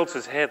 He tilts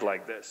his head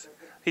like this.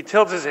 He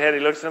tilts his head, he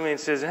looks at me and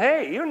says,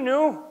 hey, you're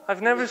new.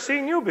 I've never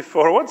seen you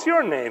before. What's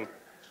your name?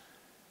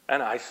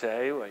 And I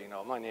say,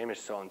 well, my name is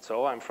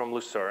so-and-so. I'm from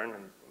Lucerne.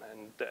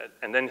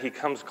 And then he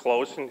comes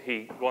close and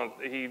he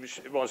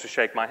wants to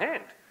shake my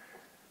hand.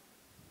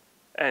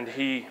 And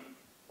he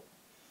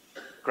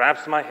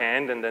grabs my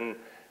hand, and then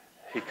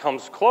he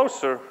comes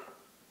closer,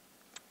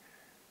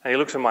 and he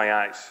looks in my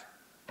eyes,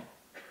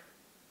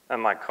 and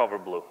my cover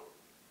blew.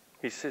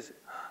 He says,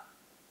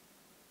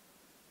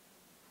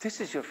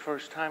 this is your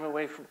first time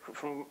away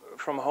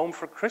from home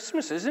for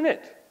Christmas, isn't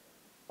it?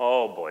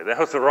 Oh boy, that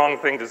was the wrong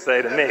thing to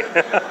say to me.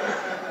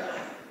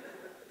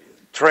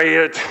 Tray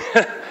it.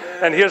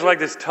 And here's like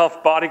this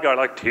tough bodyguard,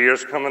 like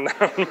tears coming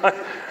down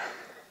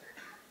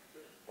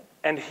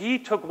And he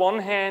took one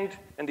hand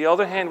and the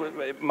other hand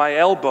with my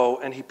elbow,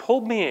 and he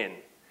pulled me in.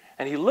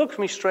 And he looked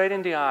me straight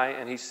in the eye,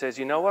 and he says,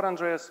 you know what,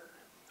 Andreas?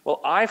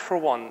 Well, I, for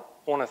one,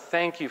 want to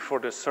thank you for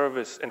the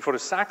service and for the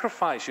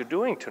sacrifice you're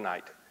doing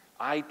tonight.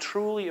 I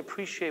truly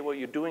appreciate what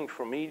you're doing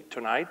for me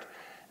tonight,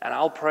 and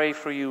I'll pray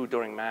for you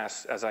during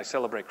Mass as I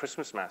celebrate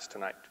Christmas Mass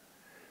tonight.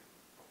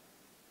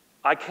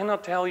 I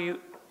cannot tell you,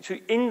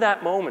 in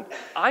that moment,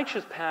 I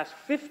just passed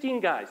 15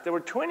 guys. There were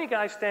 20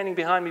 guys standing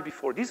behind me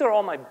before. These are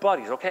all my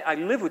buddies, okay? I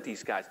live with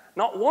these guys.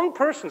 Not one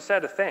person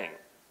said a thing.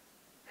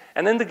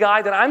 And then the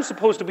guy that I'm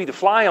supposed to be the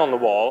fly on the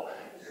wall,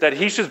 that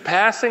he's just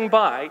passing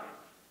by,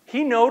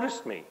 he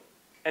noticed me.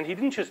 And he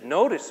didn't just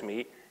notice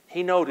me,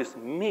 he noticed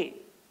me.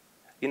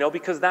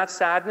 Because that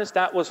sadness,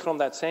 that was from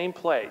that same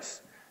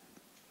place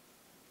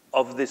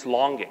of this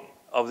longing,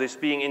 of this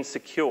being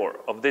insecure,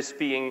 of this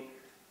being...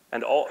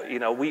 And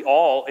we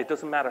all, it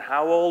doesn't matter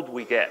how old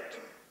we get.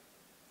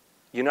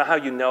 You know how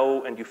you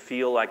know and you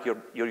feel like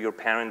you're your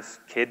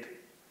parents' kid?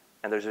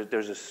 And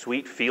there's a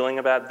sweet feeling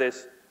about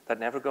this that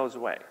never goes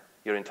away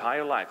your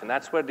entire life. And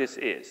that's where this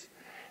is.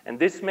 And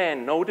this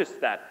man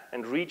noticed that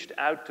and reached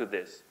out to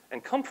this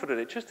and comforted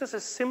it, just as a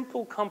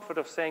simple comfort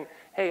of saying,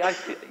 hey, I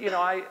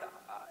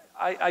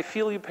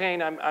feel your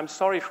pain. I'm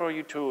sorry for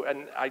you too.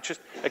 And I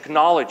just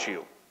acknowledge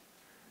you.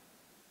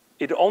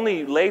 It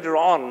only later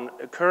on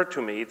occurred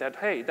to me that,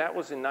 hey, that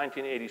was in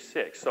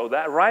 1986. So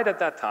that right at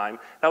that time,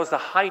 that was the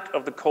height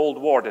of the Cold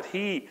War that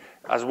he,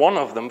 as one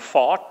of them,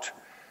 fought,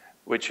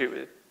 which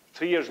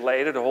 3 years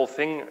later, the whole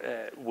thing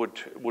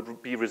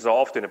would be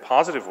resolved in a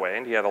positive way,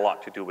 and he had a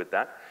lot to do with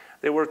that.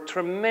 There were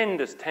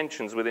tremendous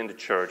tensions within the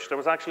church. There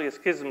was actually a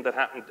schism that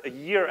happened a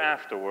year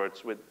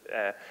afterwards with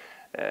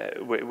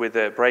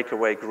a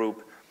breakaway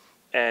group,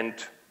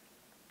 and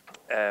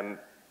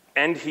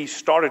he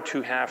started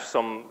to have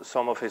some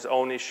of his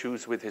own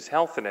issues with his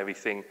health and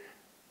everything.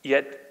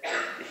 Yet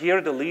here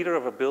the leader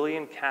of 1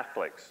 billion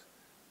Catholics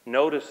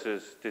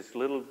notices this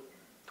little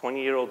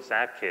 20-year-old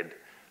sad kid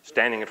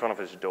standing in front of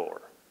his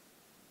door.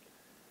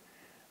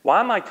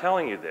 Why am I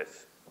telling you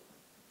this?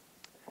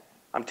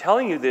 I'm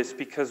telling you this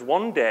because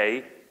one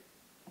day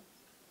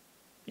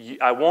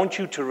I want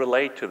you to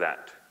relate to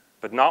that,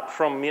 but not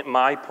from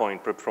my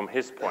point, but from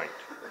his point.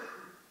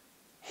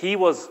 He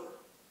was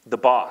the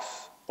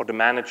boss or the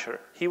manager.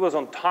 He was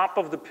on top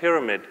of the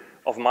pyramid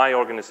of my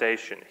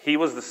organization. He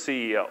was the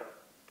CEO.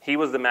 He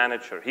was the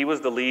manager. He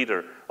was the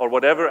leader, or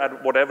whatever,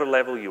 at whatever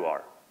level you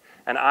are.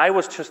 And I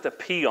was just a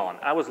peon.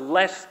 I was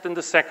less than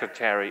the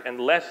secretary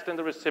and less than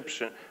the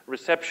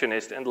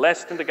receptionist and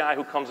less than the guy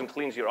who comes and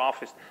cleans your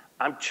office.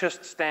 I'm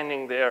just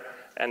standing there,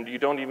 and you're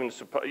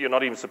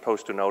not even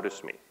supposed to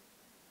notice me.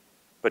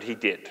 But he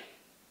did.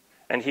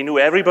 And he knew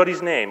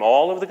everybody's name.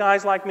 All of the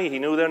guys like me, he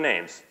knew their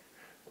names.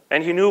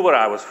 And he knew where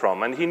I was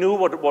from, and he knew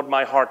what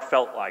my heart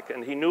felt like,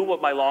 and he knew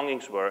what my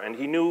longings were, and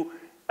he knew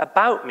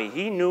about me.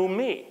 He knew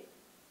me.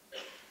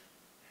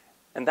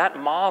 And that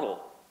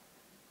model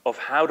of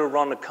how to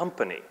run a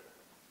company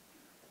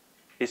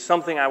is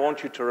something I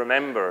want you to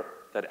remember,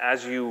 that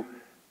as you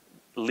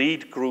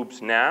lead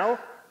groups now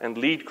and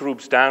lead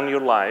groups down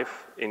your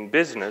life in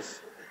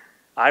business,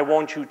 I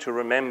want you to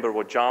remember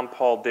what John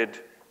Paul did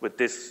with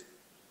this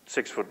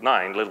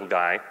 6'9" little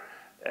guy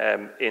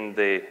in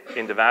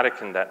the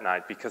Vatican that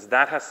night, because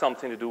that has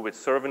something to do with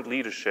servant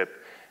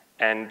leadership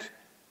and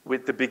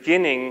with the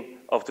beginning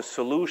of the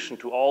solution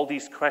to all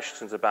these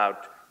questions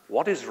about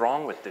what is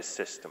wrong with this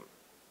system.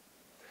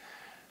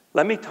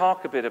 let me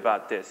talk a bit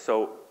about this.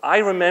 So I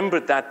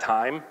remembered that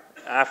time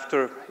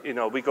after,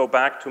 we go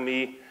back to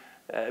me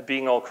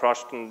being all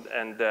crushed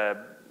and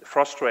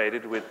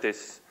frustrated with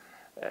this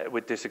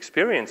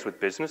experience with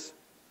business.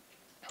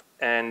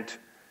 And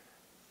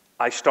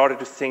I started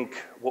to think,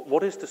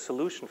 what is the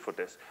solution for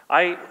this?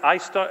 I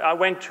thought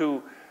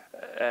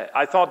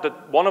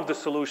that one of the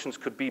solutions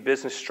could be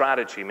business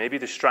strategy. Maybe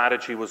the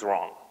strategy was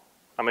wrong.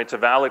 I mean, it's a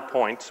valid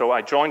point. So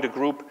I joined a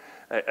group,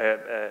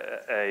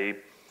 a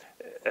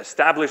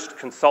established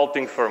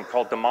consulting firm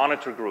called the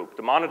Monitor Group.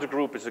 The Monitor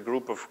Group is a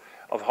group of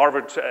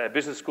Harvard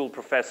Business School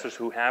professors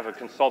who have a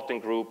consulting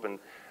group,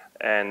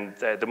 and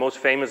the most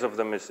famous of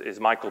them is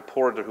Michael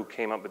Porter, who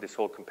came up with this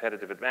whole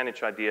competitive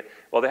advantage idea.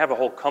 Well, they have a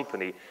whole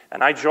company,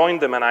 and I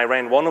joined them and I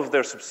ran one of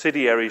their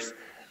subsidiaries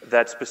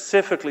that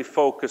specifically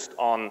focused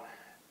on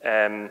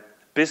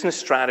business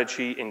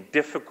strategy in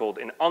difficult,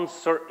 in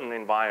uncertain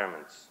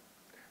environments.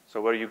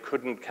 So where you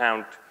couldn't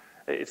count,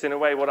 it's in a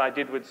way what I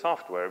did with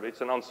software.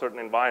 It's an uncertain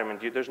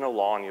environment. There's no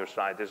law on your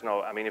side. If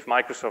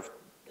Microsoft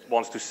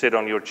wants to sit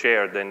on your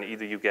chair, then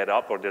either you get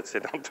up or they'll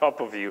sit on top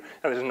of you,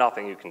 and there's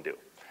nothing you can do.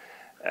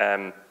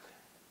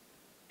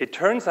 It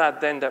turns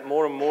out then that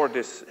more and more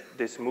this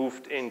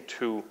moved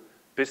into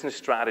business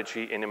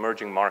strategy in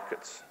emerging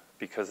markets,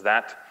 because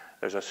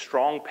there's a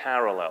strong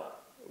parallel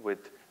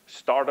with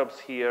startups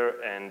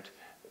here and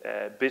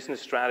business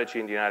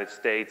strategy in the United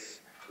States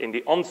in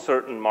the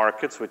uncertain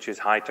markets, which is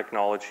high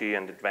technology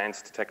and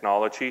advanced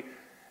technology,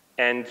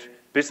 and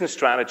business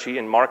strategy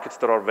in markets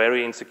that are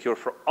very insecure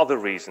for other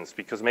reasons,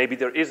 because maybe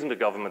there isn't a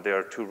government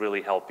there to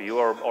really help you,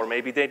 or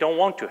maybe they don't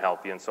want to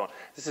help you, and so on.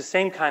 It's the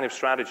same kind of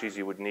strategies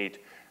you would need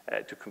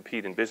to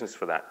compete in business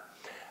for that.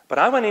 But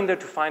I went in there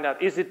to find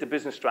out, is it the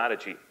business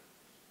strategy?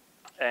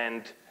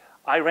 And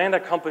I ran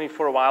that company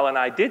for a while, and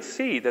I did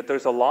see that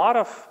there's a lot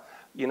of,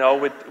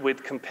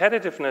 with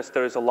competitiveness,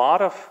 there's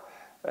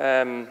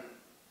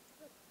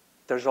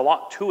a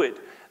lot to it,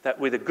 that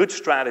with a good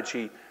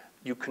strategy,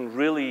 you can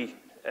really,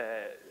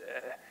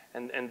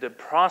 and the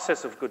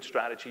process of good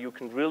strategy, you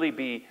can really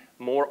be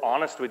more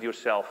honest with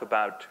yourself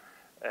about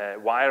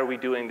why are we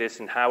doing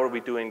this and how are we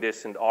doing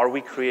this, and are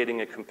we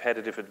creating a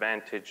competitive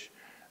advantage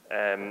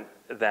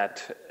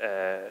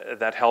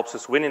that helps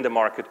us win in the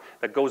market,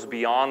 that goes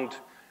beyond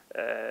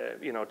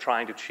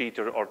trying to cheat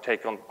or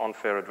take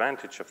unfair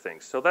advantage of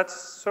things. So that's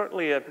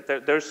certainly,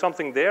 there's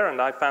something there,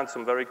 and I found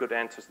some very good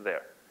answers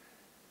there.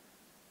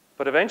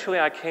 But eventually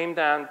I came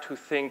down to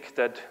think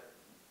that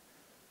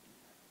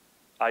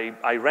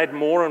I read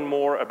more and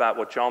more about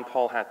what John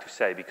Paul had to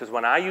say, because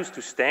when I used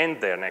to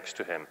stand there next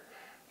to him,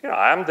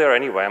 I'm there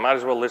anyway, I might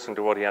as well listen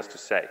to what he has to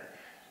say.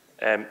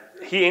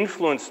 He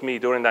influenced me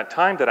during that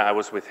time that I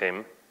was with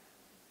him,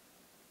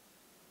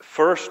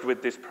 first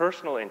with this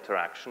personal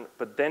interaction,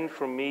 but then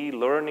for me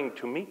learning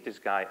to meet this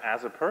guy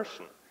as a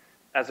person,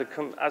 as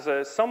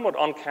a somewhat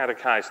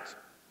uncatechized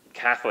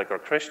Catholic or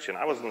Christian.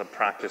 I wasn't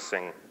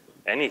practicing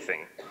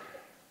anything.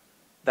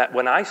 That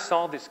when I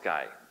saw this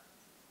guy,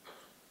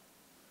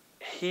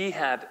 he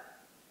had,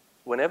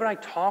 whenever I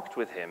talked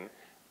with him,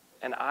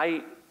 and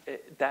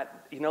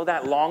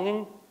that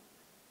longing,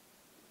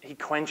 he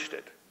quenched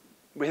it.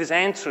 With his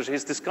answers,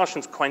 his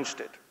discussions quenched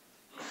it.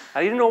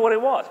 I didn't know what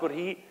it was, but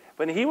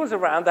when he was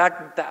around,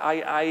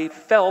 I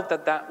felt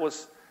that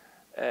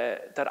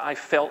I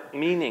felt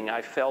meaning,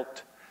 I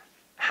felt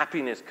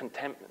happiness,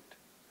 contentment.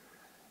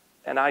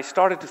 And I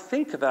started to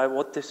think about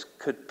what this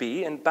could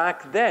be, and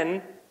back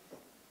then,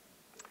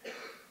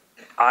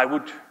 I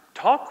would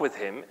talk with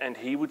him, and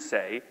he would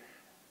say,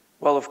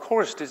 well, of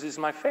course, this is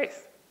my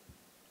faith.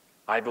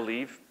 I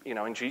believe,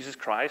 in Jesus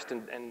Christ,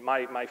 and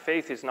my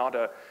faith is not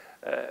a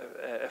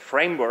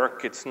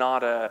framework, it's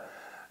not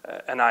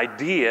an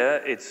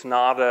idea, it's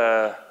not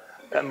a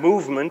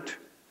movement,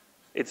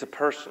 it's a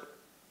person.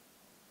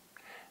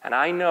 And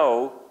I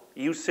know,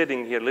 you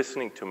sitting here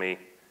listening to me,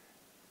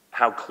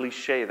 how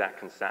cliche that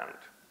can sound.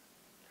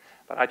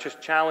 But I just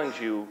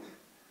challenge you,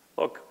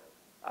 look,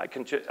 I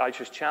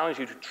just challenge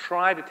you to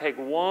try to take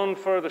one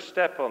further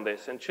step on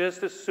this and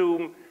just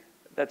assume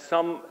that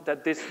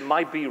this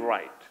might be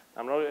right.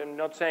 I'm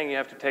not saying you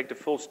have to take the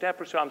full step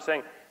or so. I'm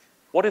saying,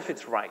 what if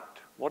it's right?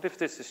 What if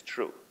this is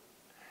true?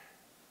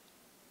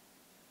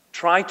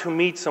 Try to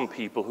meet some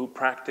people who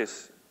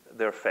practice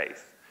their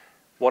faith.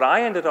 What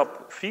I ended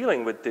up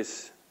feeling with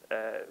this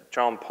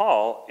John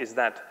Paul is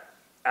that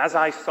as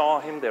I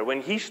saw him there,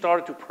 when he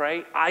started to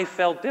pray, I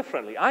felt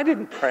differently. I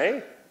didn't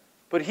pray.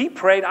 But he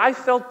prayed, I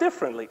felt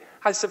differently.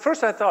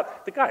 First I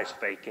thought, the guy's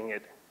faking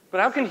it.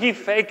 But how can he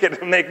fake it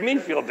and make me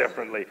feel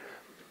differently?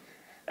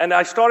 And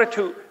I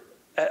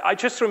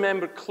just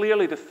remember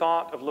clearly the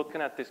thought of looking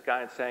at this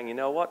guy and saying, you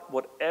know what?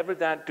 Whatever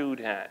that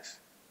dude has,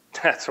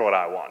 that's what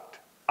I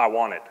want. I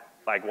want it.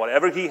 Like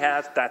whatever he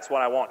has, that's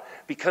what I want.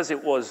 Because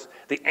it was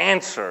the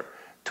answer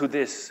to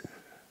this,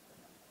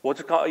 what's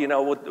it called?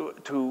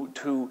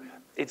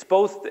 It's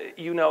both,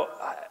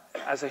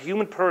 as a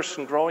human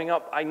person growing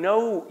up, I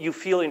know you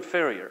feel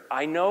inferior.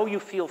 I know you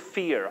feel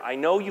fear. I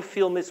know you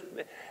feel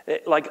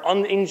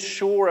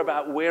unsure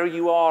about where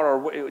you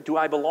are or do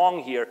I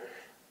belong here.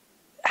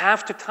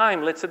 half the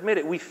time, let's admit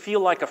it, we feel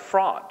like a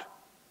fraud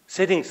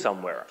sitting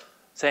somewhere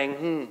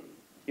saying,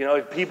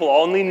 if people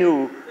only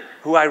knew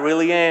who I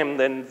really am,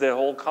 then the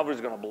whole cover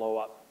is going to blow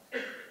up.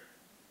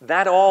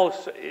 That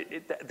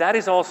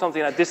is all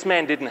something that this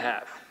man didn't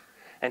have.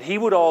 And he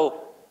would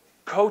all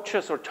coach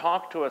us or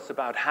talk to us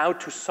about how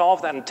to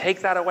solve that and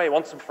take that away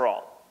once and for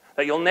all,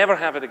 that you'll never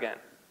have it again.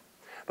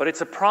 But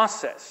it's a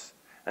process,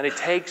 and it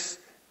takes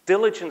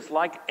diligence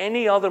like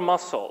any other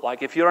muscle.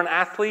 Like if you're an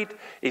athlete,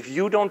 if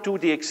you don't do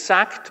the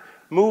exact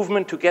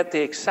movement to get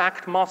the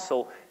exact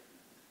muscle,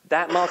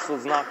 that muscle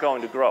is not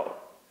going to grow.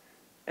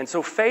 And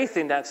so faith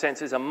in that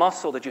sense is a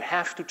muscle that you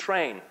have to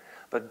train.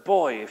 But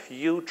boy, if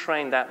you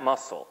train that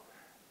muscle,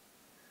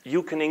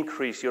 you can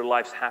increase your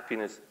life's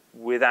happiness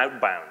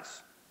without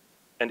bounds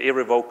and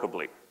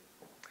irrevocably.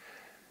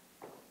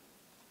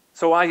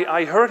 So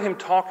I heard him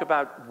talk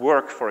about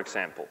work, for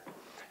example.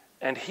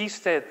 And he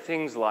said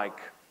things like,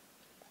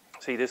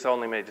 see, this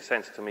only made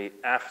sense to me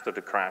after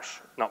the crash,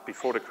 not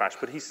before the crash.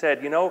 But he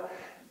said,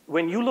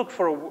 when you look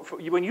for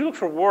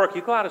work,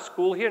 you go out of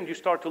school here and you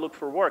start to look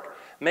for work.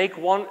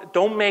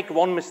 Don't make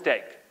one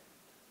mistake.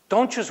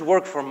 Don't just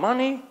work for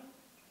money.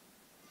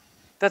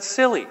 That's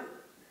silly,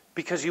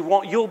 because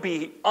you'll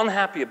be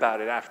unhappy about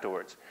it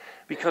afterwards.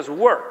 Because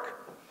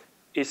work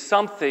is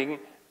something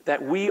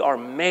that we are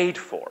made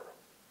for.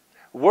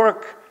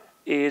 Work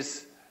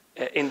is,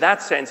 in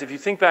that sense, if you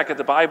think back at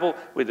the Bible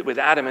with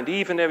Adam and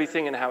Eve and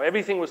everything, and how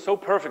everything was so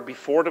perfect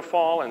before the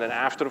fall, and then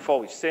after the fall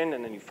we sin,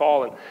 and then you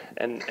fall.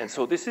 And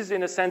so this is,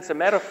 in a sense, a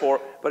metaphor,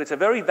 but it's a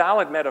very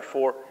valid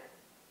metaphor.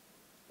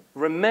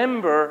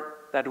 Remember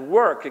that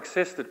work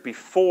existed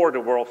before the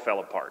world fell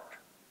apart.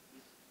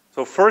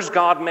 So first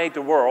God made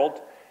the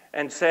world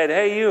and said,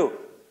 hey, you,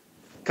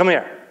 come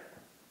here.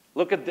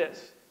 Look at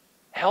this.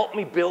 Help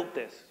me build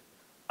this.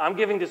 I'm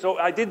giving this over.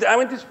 I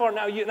went this far,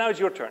 now it's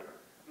your turn.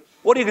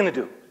 What are you going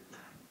to do?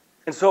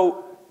 And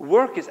so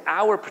work is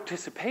our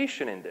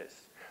participation in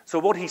this. So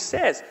what he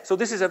says, so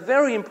this is a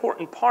very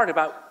important part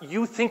about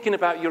you thinking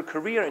about your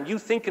career and you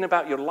thinking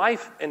about your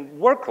life and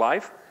work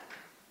life,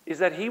 is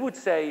that he would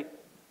say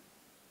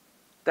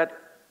that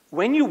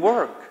when you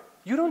work,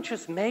 you don't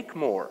just make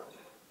more.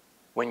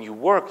 When you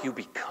work, you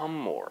become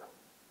more.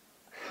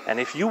 And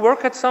if you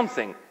work at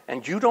something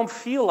and you don't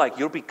feel like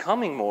you're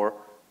becoming more,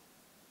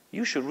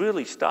 you should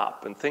really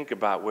stop and think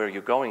about where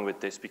you're going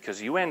with this,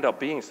 because you end up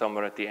being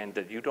somewhere at the end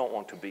that you don't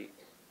want to be.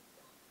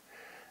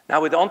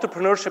 Now, with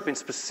entrepreneurship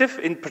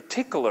in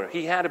particular,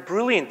 he had a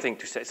brilliant thing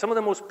to say. Some of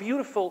the most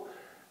beautiful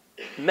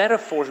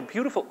metaphors and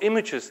beautiful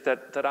images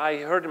that I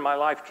heard in my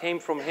life came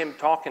from him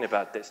talking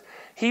about this.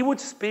 He would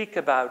speak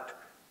about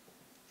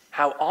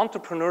how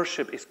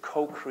entrepreneurship is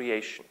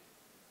co-creation.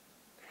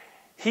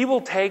 He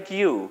will take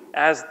you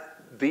as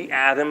the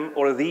Adam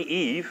or the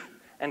Eve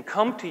and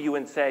come to you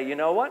and say, you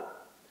know what?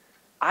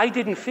 I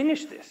didn't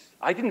finish this.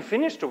 I didn't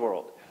finish the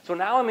world. So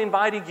now I'm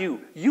inviting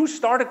you. You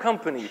start a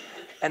company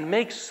and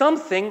make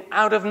something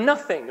out of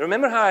nothing.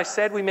 Remember how I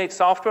said we made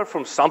software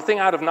from something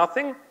out of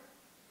nothing?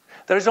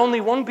 There's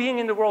only one being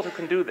in the world who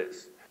can do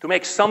this, to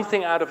make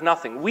something out of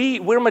nothing.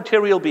 We're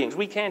material beings.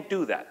 We can't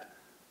do that.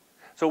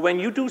 So when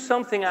you do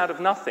something out of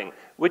nothing,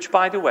 which,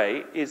 by the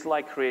way, is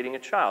like creating a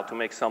child, to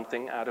make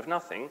something out of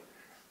nothing,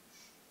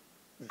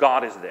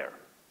 God is there.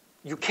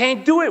 You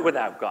can't do it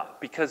without God,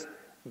 because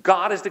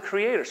God is the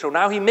creator. So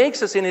now he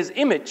makes us in his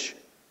image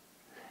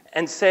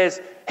and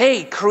says,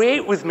 hey,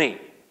 create with me.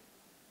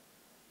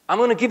 I'm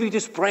going to give you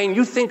this brain.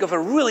 You think of a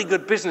really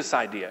good business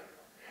idea,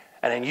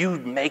 and then you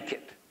make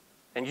it,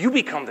 and you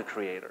become the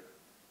creator.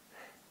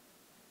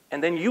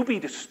 And then you be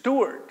the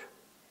steward,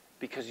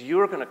 because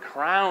you're going to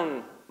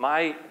crown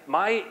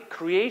my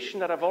creation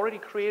that I've already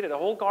created, the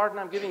whole garden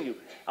I'm giving you.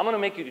 I'm going to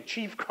make you the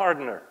chief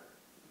gardener.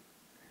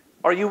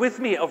 Are you with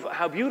me of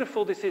how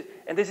beautiful this is?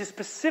 And this is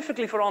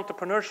specifically for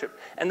entrepreneurship.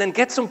 And then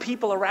get some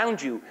people around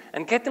you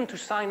and get them to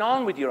sign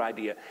on with your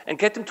idea and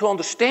get them to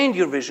understand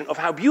your vision of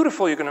how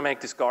beautiful you're going to make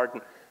this garden.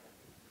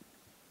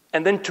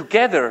 And then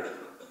together,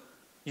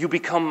 you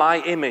become my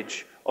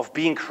image of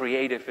being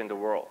creative in the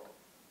world.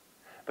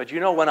 But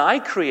when I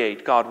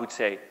create, God would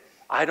say,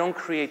 I don't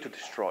create to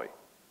destroy.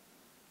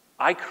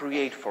 I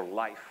create for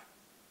life.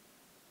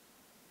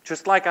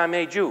 Just like I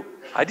made you.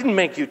 I didn't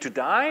make you to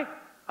die.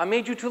 I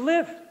made you to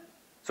live.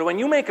 So when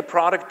you make a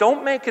product,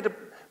 don't make it a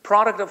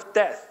product of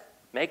death.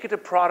 Make it a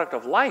product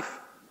of life.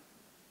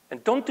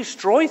 And don't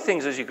destroy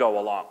things as you go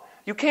along.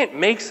 You can't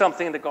make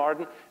something in the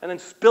garden and then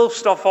spill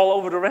stuff all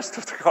over the rest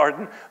of the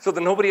garden so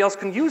that nobody else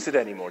can use it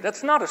anymore.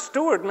 That's not a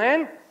steward,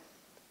 man.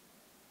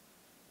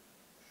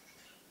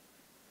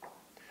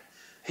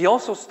 He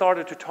also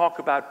started to talk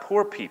about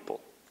poor people.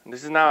 And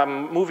this is now,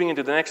 I'm moving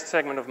into the next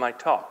segment of my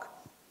talk.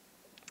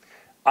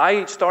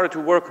 I started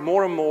to work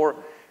more and more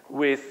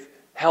with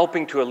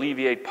helping to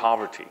alleviate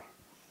poverty.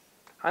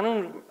 I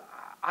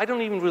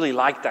don't even really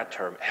like that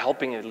term,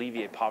 helping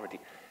alleviate poverty.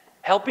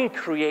 Helping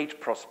create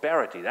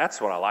prosperity, that's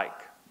what I like.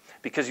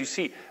 Because you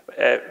see,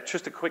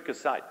 just a quick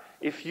aside,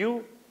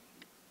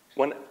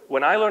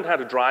 when I learned how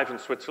to drive in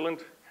Switzerland,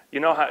 You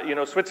know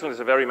how, Switzerland is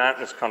a very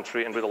mountainous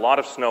country and with a lot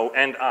of snow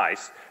and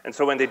ice. And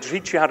so when they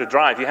teach you how to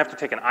drive, you have to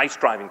take an ice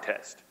driving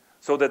test.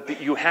 So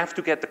that you have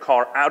to get the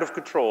car out of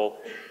control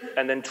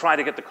and then try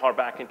to get the car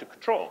back into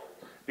control.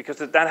 Because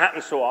that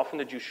happens so often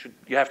that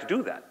you have to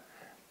do that.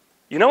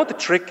 You know what the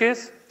trick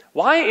is?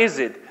 Why is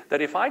it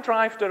that if I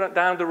drive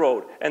down the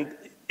road, and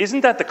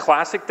isn't that the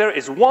classic there,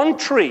 is one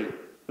tree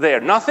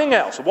there, nothing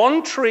else,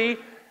 one tree,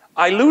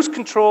 I lose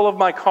control of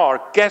my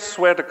car, guess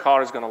where the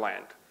car is going to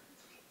land?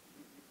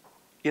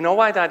 You know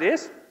why that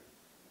is?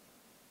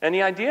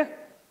 Any idea?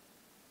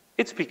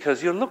 It's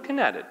because you're looking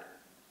at it.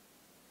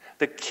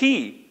 The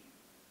key,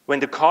 when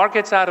the car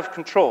gets out of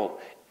control,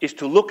 is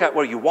to look at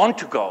where you want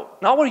to go,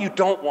 not where you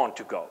don't want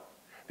to go.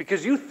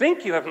 Because you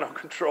think you have no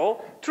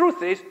control.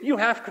 Truth is, you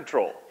have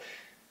control.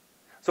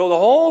 So the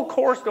whole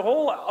course, the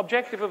whole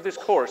objective of this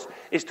course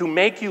is to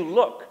make you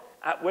look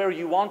at where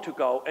you want to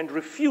go and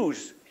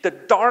refuse the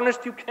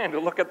darnest you can to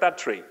look at that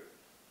tree.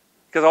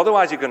 Because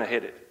otherwise you're going to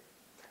hit it.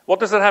 What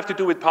does that have to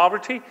do with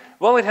poverty?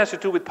 Well, it has to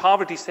do with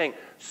poverty saying,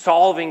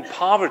 solving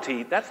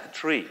poverty, that's the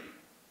tree.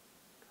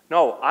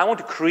 No, I want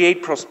to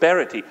create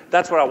prosperity.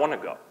 That's where I want to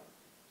go.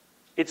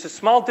 It's a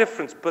small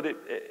difference, but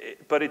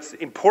it's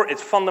important,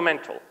 it's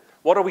fundamental.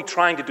 What are we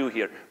trying to do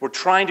here? We're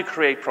trying to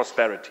create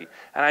prosperity.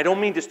 And I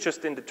don't mean this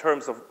just in the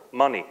terms of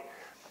money.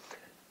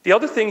 The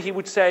other thing he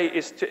would say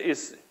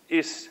is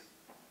if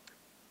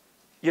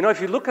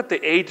you look at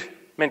the aid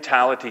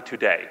mentality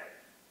today,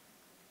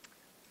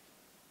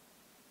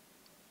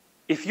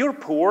 if you're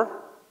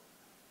poor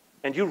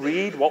and you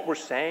read what we're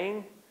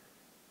saying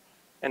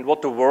and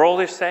what the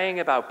world is saying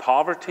about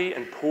poverty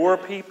and poor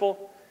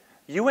people,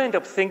 you end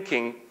up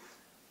thinking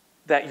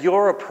that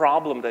you're a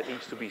problem that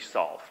needs to be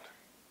solved.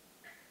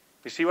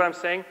 You see what I'm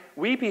saying?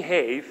 We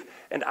behave,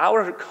 and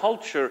our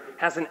culture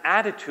has an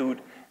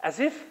attitude as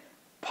if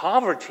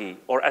poverty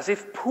or as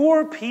if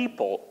poor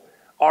people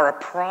are a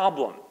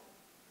problem.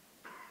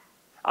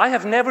 I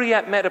have never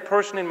yet met a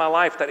person in my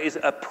life that is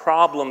a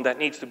problem that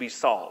needs to be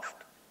solved.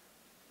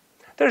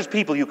 There's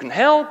people you can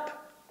help,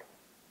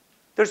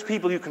 there's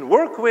people you can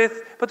work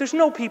with, but there's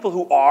no people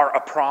who are a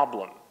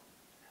problem.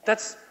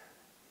 That's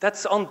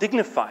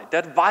undignified.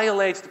 That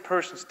violates the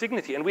person's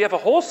dignity. And we have a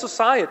whole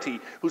society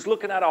who's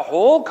looking at a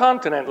whole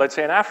continent, let's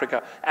say in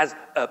Africa, as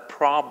a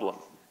problem.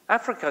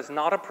 Africa is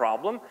not a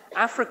problem.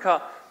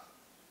 Africa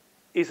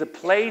is a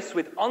place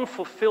with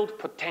unfulfilled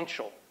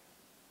potential.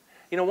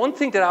 One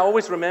thing that I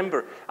always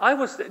remember, I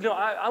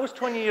was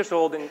 20 years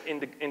old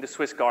in the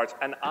Swiss Guards,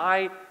 and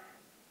I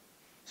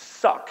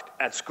sucked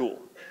at school.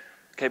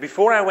 Okay,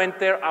 before I went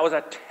there, I was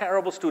a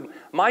terrible student.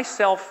 My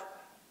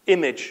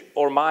self-image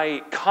or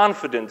my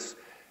confidence,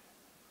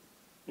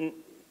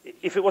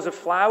 if it was a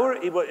flower,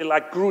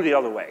 it grew the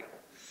other way.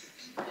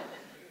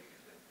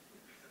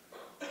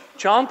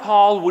 John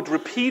Paul would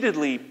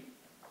repeatedly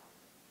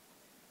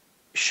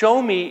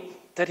show me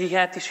that he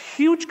had this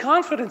huge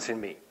confidence in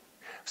me,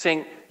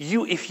 saying,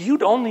 if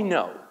you'd only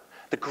know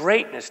the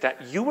greatness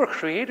that you were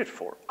created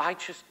for, I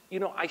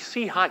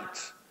see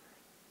heights.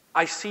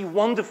 I see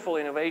wonderful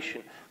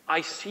innovation. I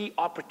see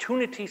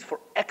opportunities for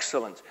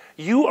excellence.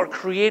 You are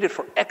created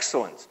for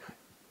excellence.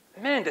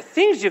 Man, the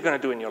things you're going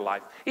to do in your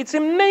life, it's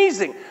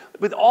amazing.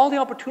 With all the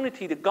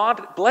opportunity that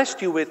God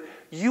blessed you with,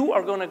 you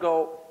are going to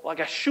go like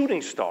a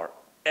shooting star.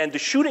 And the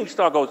shooting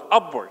star goes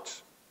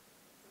upwards.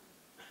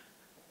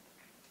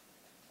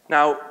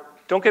 Now,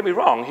 don't get me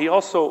wrong. He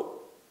also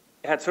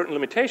had certain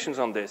limitations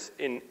on this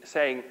in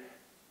saying,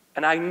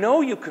 and I know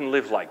you can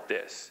live like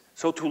this.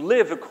 So to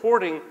live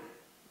according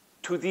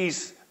to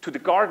the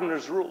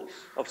gardener's rules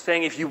of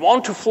saying, if you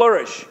want to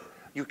flourish,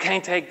 you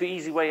can't take the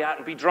easy way out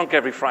and be drunk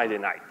every Friday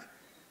night.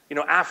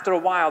 After a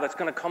while, that's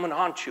going to come and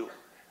haunt you.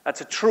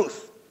 That's a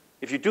truth.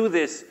 If you do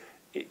this,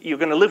 you're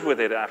going to live with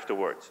it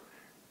afterwards.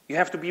 You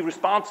have to be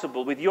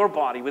responsible with your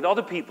body, with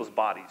other people's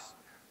bodies.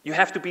 You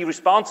have to be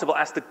responsible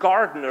as the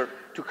gardener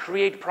to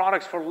create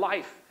products for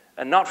life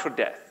and not for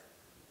death.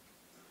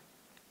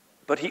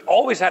 But he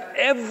always had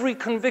every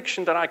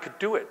conviction that I could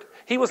do it.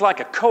 He was like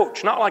a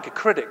coach, not like a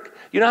critic.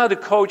 You know how the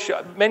coach,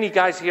 many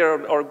guys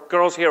here or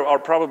girls here are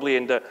probably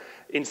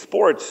in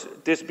sports,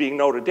 this being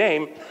Notre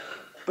Dame.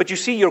 But you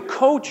see, your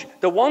coach,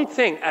 the one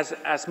thing,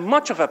 as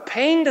much of a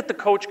pain that the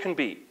coach can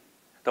be,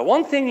 the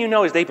one thing you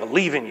know is they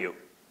believe in you.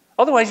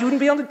 Otherwise, you wouldn't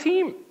be on the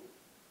team.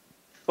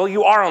 Well,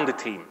 you are on the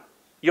team.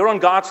 You're on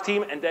God's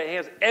team, and He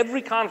has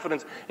every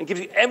confidence and gives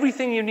you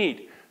everything you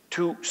need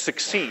to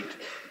succeed.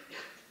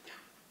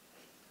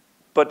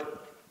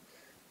 But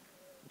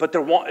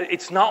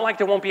it's not like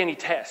there won't be any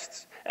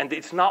tests, and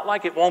it's not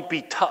like it won't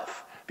be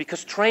tough,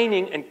 because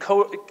training,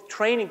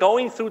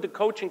 going through the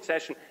coaching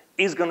session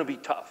is going to be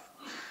tough.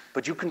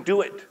 But you can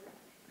do it.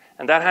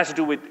 And that has to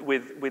do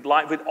with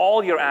life, with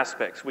all your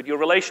aspects, with your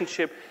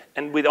relationship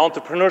and with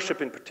entrepreneurship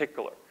in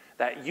particular.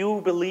 That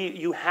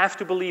you have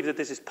to believe that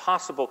this is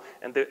possible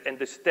and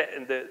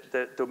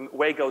the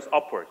way goes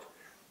upward.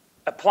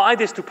 Apply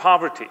this to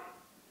poverty.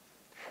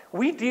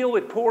 We deal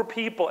with poor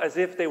people as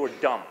if they were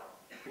dumb.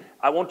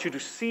 I want you to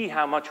see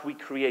how much we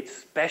create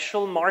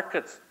special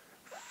markets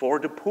for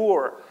the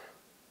poor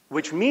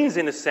which means,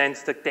 in a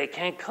sense, that they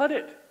can't cut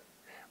it.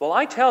 Well,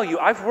 I tell you,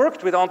 I've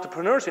worked with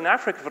entrepreneurs in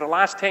Africa for the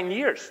last 10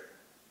 years,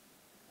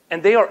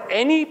 and they are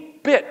any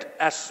bit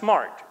as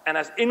smart and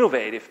as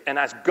innovative and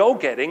as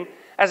go-getting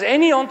as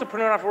any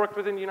entrepreneur I've worked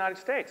with in the United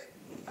States.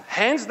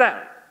 Hands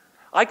down.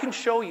 I can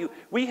show you,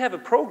 we have a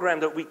program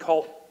that we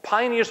call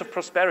Pioneers of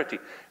Prosperity.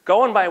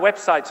 Go on my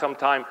website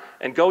sometime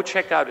and go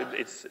check out,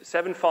 it's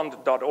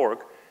 7fund.org.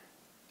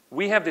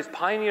 We have this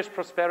Pioneers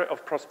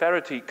of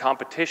Prosperity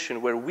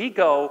competition where we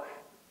go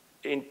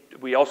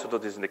we also do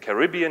this in the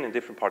Caribbean, in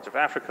different parts of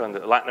Africa, and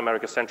Latin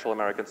America, Central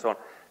America, and so on.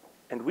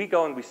 And we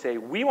go and we say,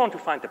 we want to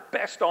find the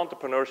best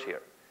entrepreneurs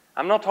here.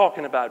 I'm not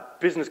talking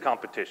about business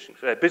competitions,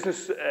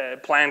 business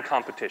plan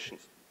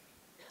competitions.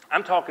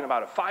 I'm talking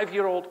about a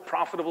 5-year-old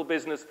profitable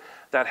business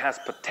that has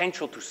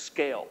potential to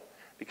scale.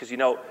 Because, you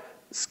know,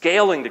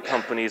 scaling the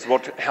company is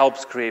what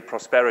helps create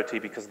prosperity,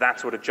 because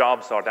that's where the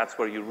jobs are. That's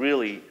where you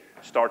really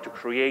start to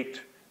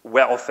create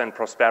wealth and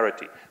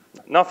prosperity.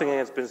 Nothing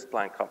against business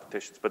plan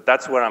competitions, but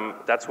that's where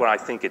I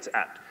think it's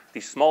at.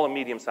 These small and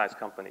medium-sized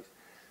companies.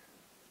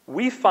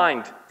 We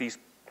find these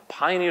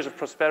pioneers of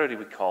prosperity,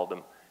 we call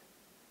them,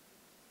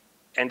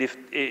 and if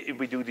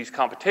we do these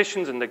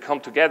competitions and they come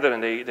together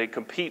and they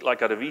compete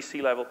like at a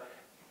VC level,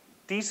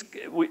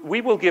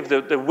 we will give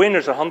the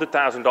winners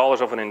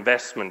 $100,000 of an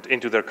investment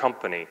into their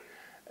company,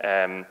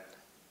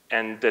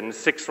 and then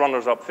 6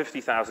 runners-up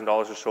 $50,000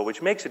 or so,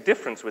 which makes a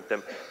difference with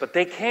them, but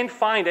they can't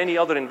find any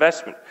other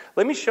investment.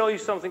 Let me show you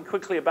something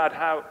quickly about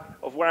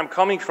where I'm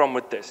coming from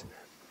with this.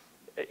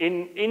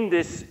 In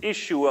this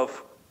issue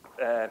of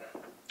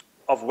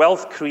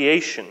wealth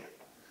creation,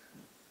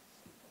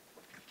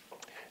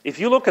 if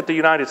you look at the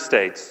United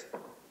States,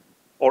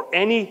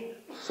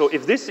 so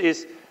if this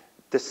is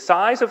the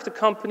size of the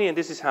company and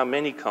this is how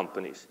many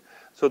companies,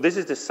 so this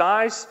is the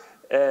size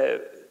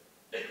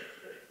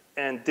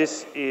and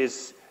this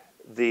is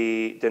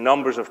the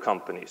numbers of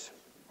companies.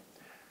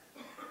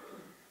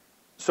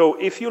 So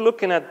if you're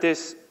looking at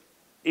this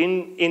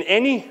in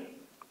any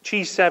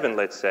G7,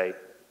 let's say,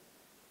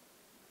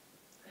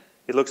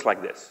 it looks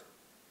like this.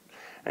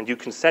 And you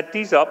can set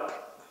these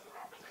up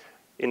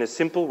in a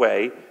simple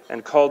way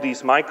and call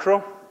these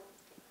micro,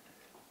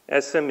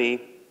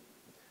 SME,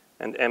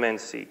 and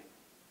MNC.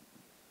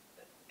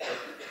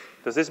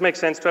 Does this make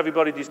sense to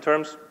everybody, these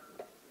terms?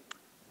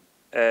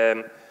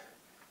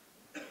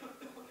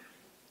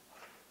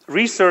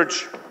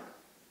 Research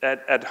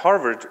at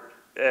Harvard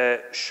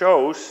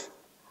shows,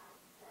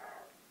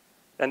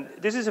 and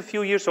this is a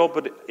few years old,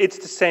 but it's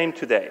the same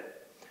today.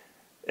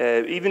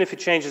 Even if it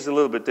changes a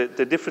little bit,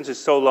 the difference is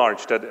so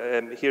large that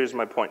here's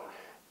my point.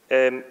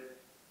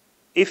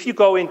 If you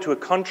go into a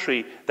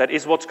country that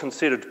is what's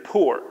considered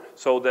poor,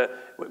 so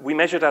we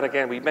measure that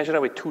again, we measure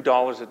that with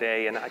 $2 a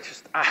day, and I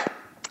just,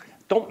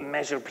 don't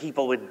measure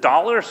people with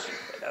dollars.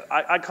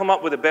 I come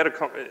up with a better,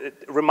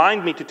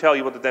 remind me to tell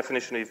you what the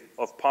definition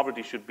of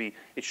poverty should be.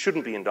 It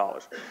shouldn't be in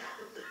dollars.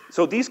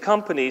 So these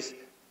companies,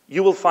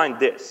 you will find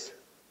this.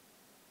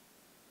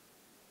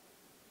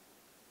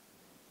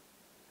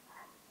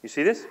 You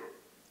see this?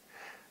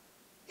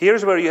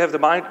 Here's where you have the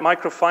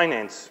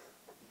microfinance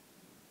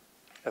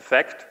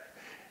effect.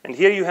 And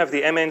here you have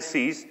the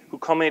MNCs who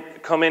come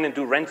in and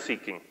do rent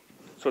seeking.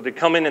 So they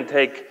come in and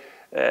take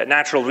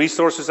natural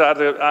resources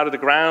out of the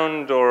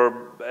ground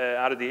or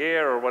out of the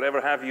air or whatever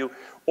have you,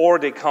 or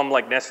they come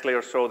like Nestle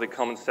or so, they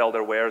come and sell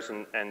their wares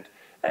and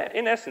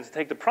in essence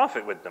take the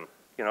profit with them.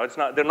 You know,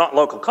 they're not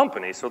local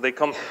companies, so they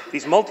come,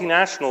 these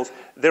multinationals,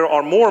 there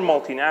are more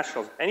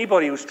multinationals.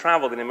 Anybody who's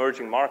traveled in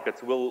emerging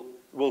markets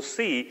will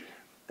see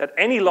that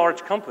any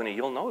large company,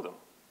 you'll know them.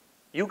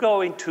 You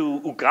go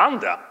into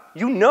Uganda,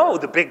 you know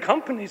the big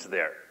companies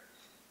there.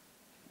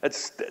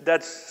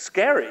 That's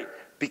scary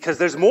because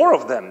there's more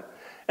of them.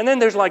 And then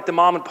there's like the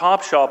mom and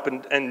pop shop,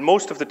 and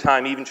most of the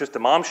time even just the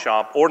mom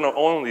shop, or not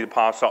only the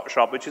pop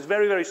shop, which is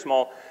very, very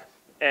small.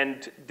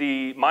 And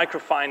the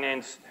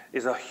microfinance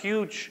is a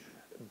huge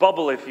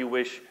bubble, if you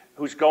wish,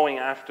 who's going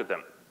after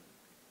them.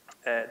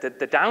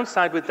 The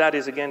downside with that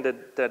is, again,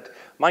 that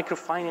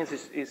microfinance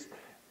is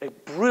a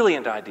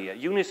brilliant idea.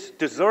 Eunice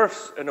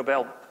deserves a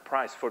Nobel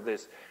Prize for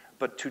this.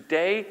 But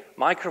today,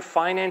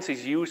 microfinance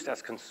is used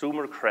as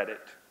consumer credit.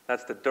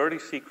 That's the dirty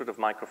secret of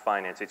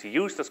microfinance. It's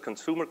used as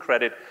consumer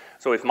credit.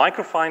 So if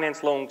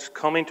microfinance loans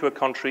come into a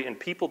country and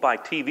people buy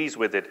TVs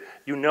with it,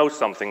 you know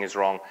something is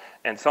wrong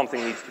and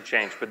something needs to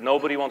change. But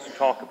nobody wants to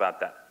talk about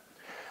that.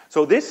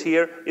 So this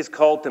here is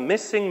called the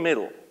missing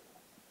middle.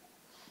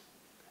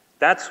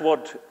 That's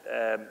what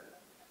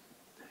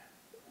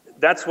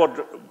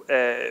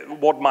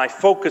my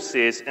focus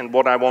is and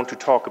what I want to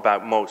talk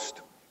about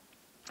most.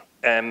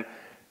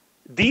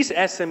 These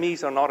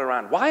SMEs are not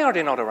around. Why are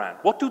they not around?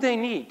 What do they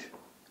need?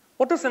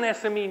 What does an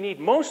SME need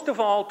most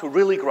of all to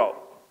really grow?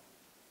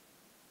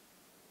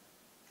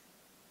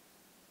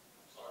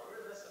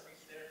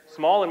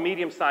 Small and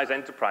medium-sized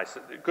enterprise.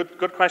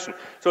 Good question.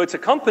 So it's a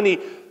company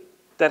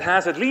that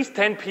has at least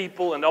 10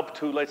 people and up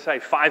to, let's say,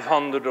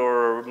 500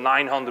 or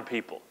 900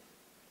 people.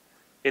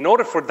 In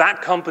order for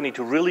that company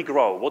to really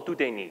grow, what do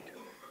they need?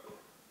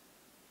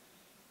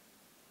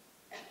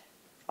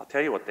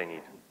 tell you what they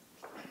need.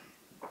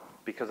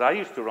 Because I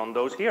used to run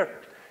those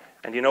here.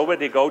 And you know where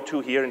they go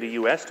to here in the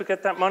US to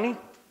get that money?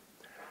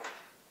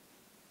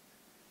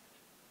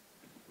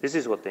 This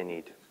is what they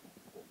need.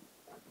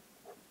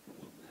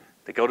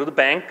 They go to the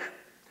bank.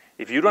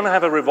 If you don't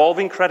have a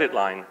revolving credit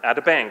line at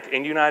a bank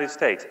in the United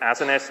States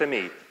as an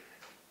SME,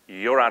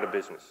 you're out of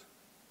business.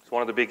 It's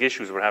one of the big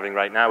issues we're having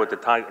right now with the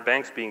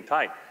banks being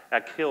tight.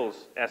 That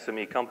kills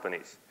SME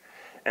companies.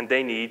 And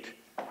they need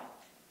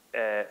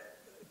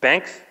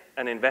banks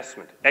and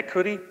investment,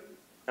 equity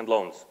and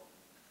loans.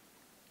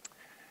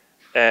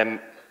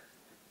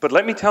 But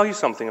let me tell you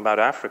something about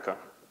Africa.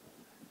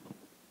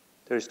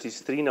 There's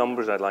these 3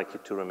 numbers I'd like you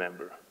to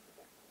remember.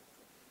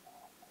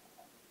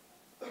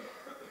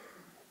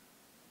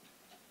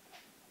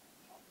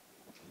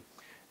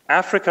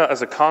 Africa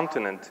as a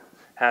continent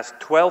has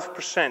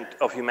 12%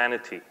 of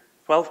humanity.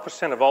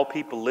 12% of all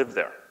people live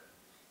there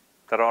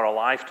that are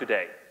alive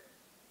today.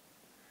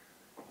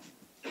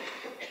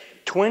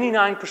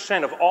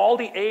 29% of all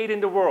the aid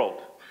in the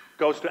world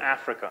goes to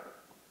Africa.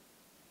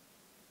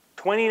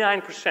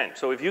 29%.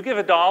 So if you give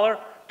 $1,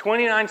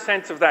 29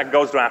 cents of that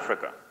goes to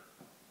Africa.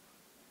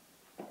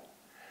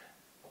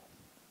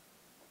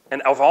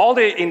 And of all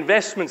the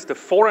investments, the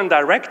foreign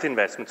direct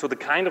investment, so the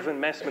kind of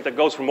investment that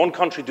goes from one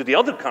country to the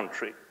other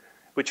country,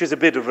 which is a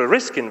bit of a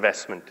risk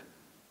investment,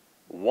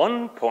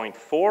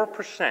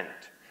 1.4%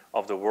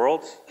 of the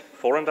world's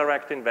foreign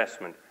direct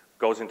investment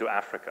goes into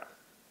Africa.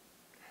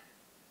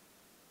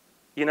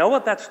 You know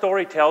what that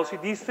story tells you?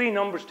 These 3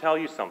 numbers tell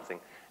you something,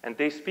 and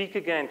they speak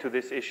again to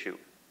this issue.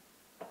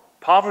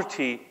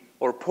 Poverty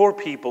or poor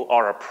people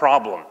are a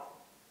problem,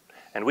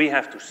 and we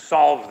have to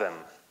solve them.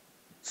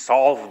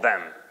 Solve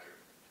them.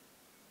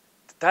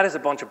 That is a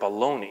bunch of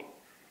baloney.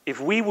 If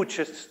we would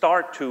just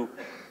start to,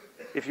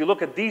 if you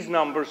look at these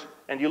numbers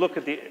and you look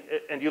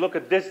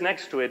at this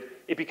next to it,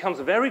 it becomes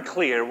very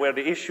clear where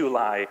the issue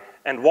lies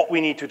and what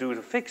we need to do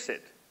to fix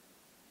it.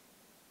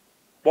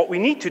 What we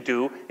need to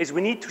do is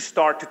we need to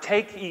start to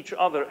take each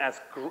other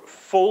as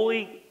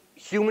fully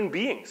human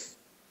beings.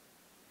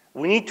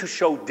 We need to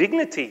show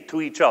dignity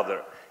to each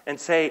other and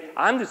say,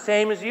 I'm the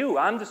same as you,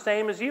 I'm the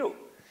same as you.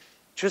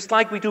 Just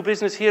like we do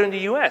business here in the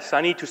US.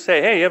 I need to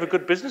say, hey, you have a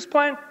good business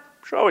plan?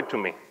 Show it to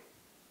me.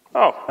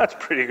 Oh, that's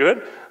pretty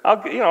good. I'll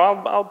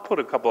put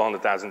a couple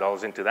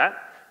 $100,000 into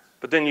that.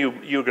 But then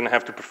you're going to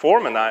have to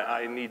perform, and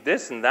I need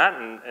this and that,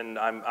 and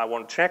I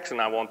want checks, and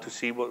I want to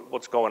see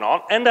what's going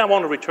on, and I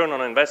want a return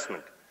on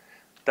investment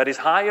that is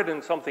higher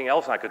than something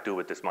else I could do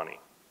with this money.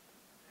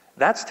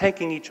 That's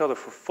taking each other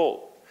for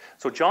full.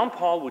 So John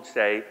Paul would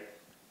say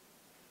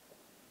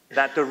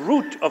that the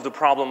root of the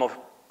problem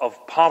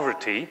of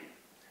poverty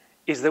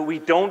is that we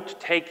don't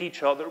take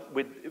each other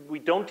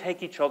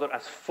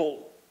as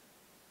full.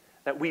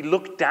 That we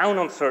look down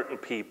on certain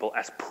people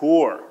as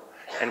poor,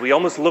 and we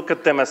almost look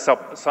at them as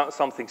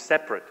something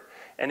separate.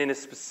 And in a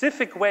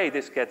specific way,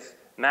 this gets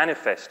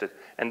manifested,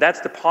 and that's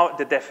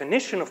the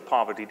definition of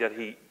poverty that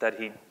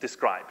he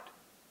described.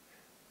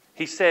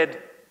 He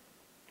said,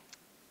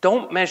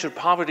 don't measure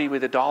poverty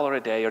with $1 a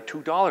day or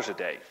 $2 a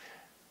day,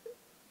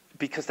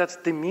 because that's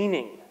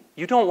demeaning.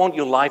 You don't want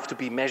your life to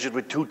be measured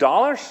with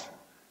 $2.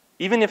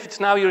 Even if it's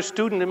now you're a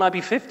student, it might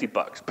be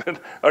 $50,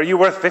 but are you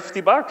worth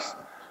 $50?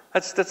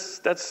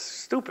 That's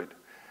stupid.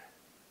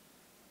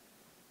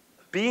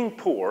 Being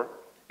poor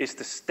is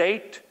the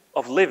state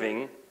of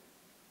living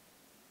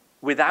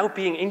without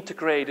being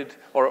integrated,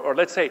 or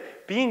let's say,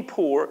 being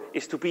poor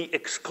is to be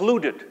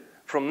excluded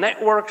from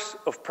networks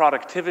of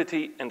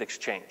productivity and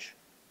exchange.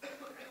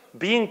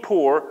 Being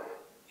poor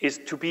is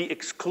to be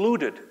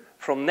excluded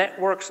from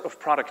networks of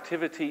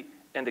productivity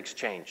and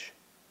exchange.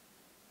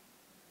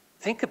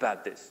 Think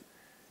about this.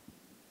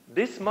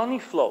 This money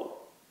flow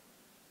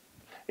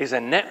is a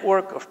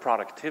network of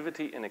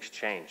productivity and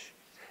exchange.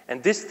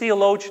 And this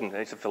theologian,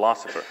 he's a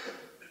philosopher,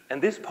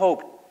 and this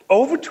pope,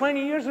 over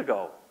 20 years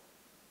ago,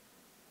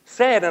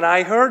 said, and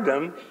I heard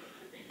them,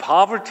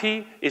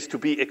 poverty is to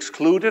be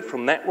excluded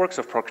from networks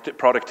of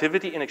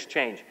productivity and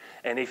exchange.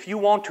 And if you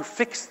want to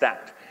fix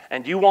that,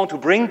 and you want to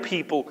bring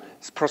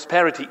people's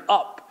prosperity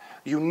up,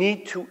 you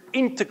need to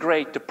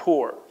integrate the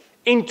poor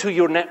into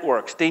your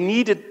networks. They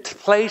need a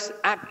place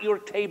at your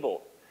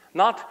table.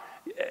 Not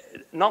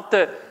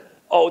the,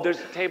 oh, there's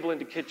a table in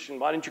the kitchen,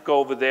 why don't you go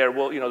over there?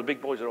 Well, the big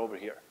boys are over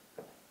here.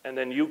 And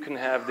then you can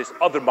have this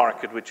other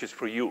market, which is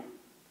for you.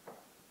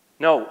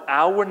 No,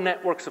 our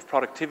networks of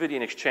productivity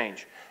and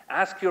exchange.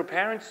 Ask your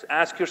parents,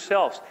 ask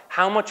yourselves,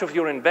 how much of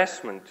your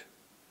investment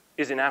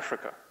is in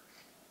Africa?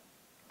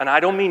 And I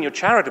don't mean your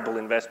charitable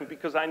investment,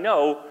 because I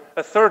know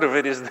a third of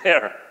it is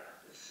there.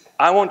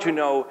 I want to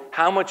know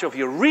how much of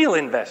your real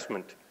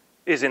investment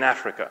is in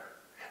Africa,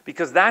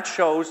 because that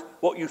shows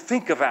what you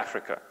think of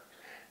Africa.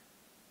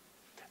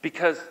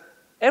 Because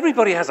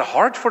everybody has a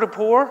heart for the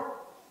poor.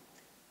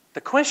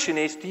 The question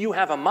is, do you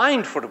have a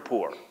mind for the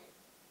poor?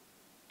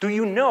 Do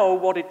you know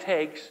what it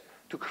takes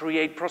to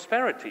create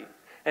prosperity?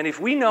 And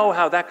if we know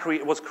how that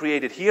was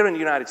created here in the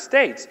United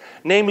States,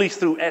 namely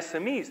through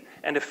SMEs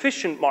and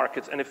efficient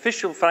markets and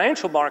efficient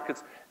financial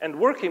markets and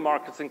working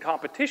markets and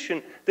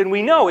competition, then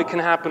we know it can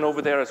happen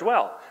over there as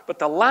well. But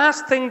the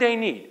last thing they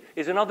need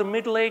is another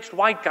middle-aged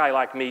white guy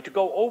like me to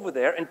go over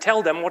there and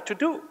tell them what to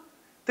do.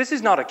 This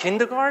is not a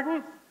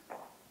kindergarten.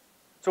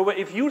 So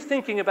if you're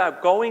thinking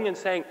about going and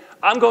saying,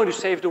 I'm going to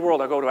save the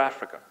world, I'll go to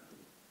Africa.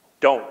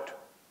 Don't.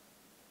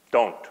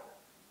 Don't.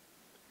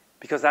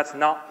 Because that's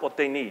not what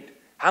they need.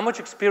 How much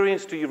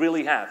experience do you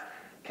really have?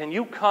 Can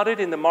you cut it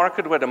in the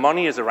market where the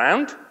money is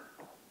around?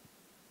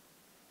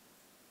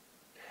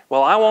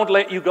 Well, I won't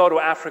let you go to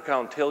Africa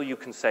until you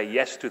can say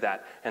yes to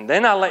that. And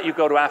then I'll let you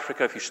go to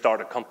Africa if you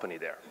start a company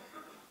there.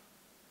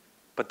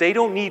 But they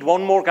don't need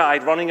one more guy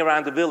running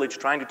around the village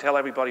trying to tell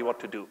everybody what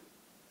to do.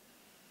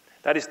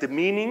 That is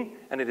demeaning,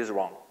 and it is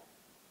wrong.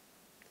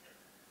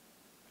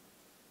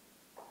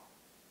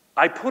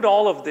 I put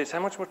all of this, how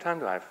much more time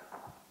do I have?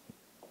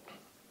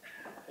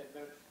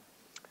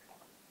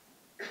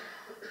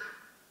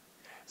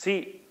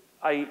 See,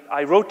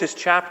 I wrote this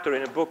chapter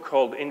in a book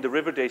called In the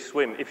River They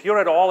Swim. If you're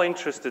at all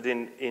interested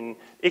in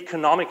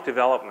economic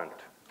development,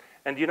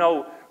 and you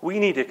know, we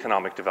need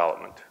economic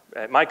development.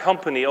 My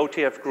company,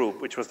 OTF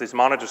Group, which was this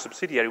monitor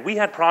subsidiary, we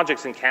had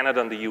projects in Canada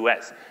and the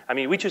US. I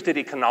mean, we just did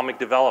economic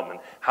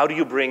development. How do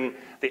you bring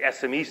the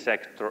SME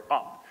sector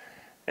up?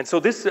 And so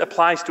this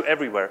applies to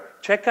everywhere.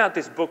 Check out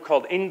this book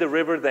called In the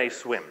River They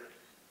Swim.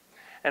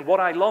 And what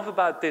I love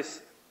about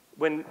this,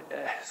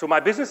 so my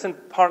business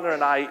partner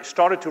and I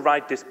started to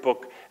write this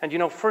book. And you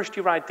know, first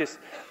you write this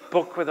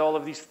book with all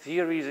of these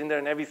theories in there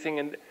and everything,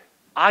 and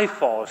I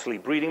fall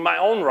asleep reading my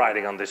own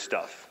writing on this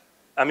stuff.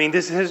 I mean,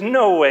 this is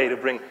no way to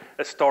bring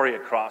a story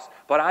across.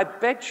 But I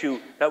bet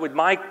you that with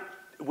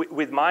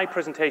my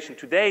presentation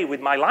today, with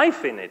my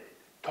life in it,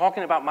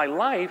 talking about my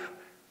life,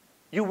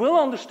 you will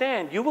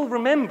understand, you will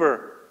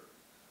remember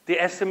the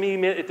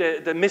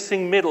SME, the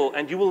missing middle,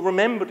 and you will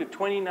remember the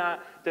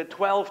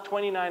 12,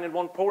 29, and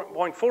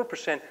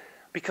 1.4%,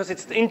 because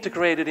it's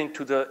integrated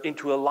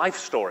into a life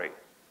story.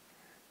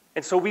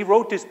 And so we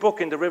wrote this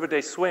book, In the River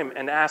They Swim,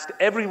 and asked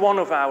every one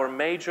of our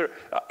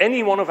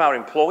any one of our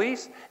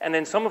employees, and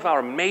then some of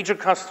our major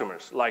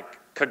customers, like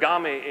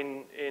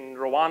Kagame in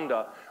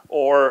Rwanda,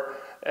 or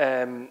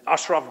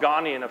Ashraf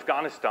Ghani in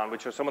Afghanistan,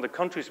 which are some of the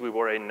countries we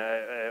were in,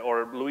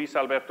 or Luis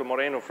Alberto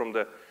Moreno from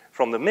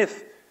the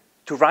Myth,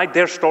 to write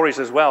their stories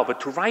as well, but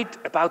to write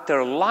about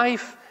their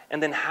life,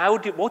 and then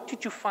what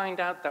did you find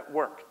out that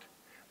worked?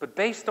 But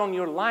based on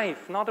your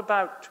life, not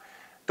about,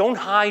 don't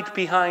hide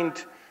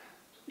behind,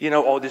 you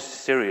know, oh, this is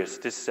serious,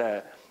 this,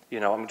 you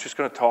know, I'm just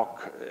going to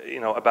talk, you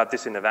know, about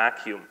this in a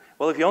vacuum.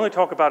 Well, if you only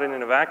talk about it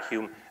in a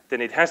vacuum,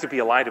 then it has to be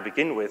a lie to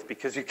begin with,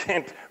 because you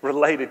can't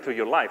relate it to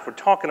your life. We're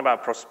talking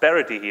about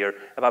prosperity here,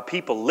 about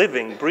people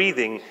living,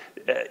 breathing,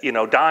 you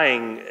know,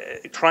 dying,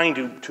 trying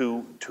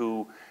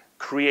to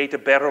create a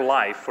better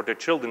life for their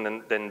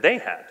children than they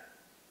had.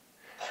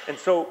 And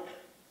so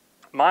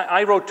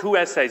I wrote 2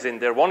 essays in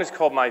there. One is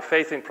called My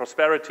Faith in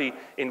Prosperity,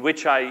 in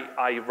which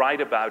I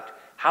write about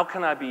how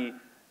can I be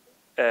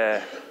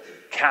a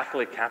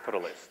Catholic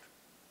capitalist.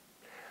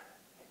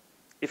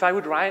 If I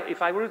were to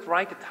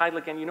write the title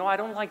again, you know, I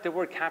don't like the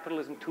word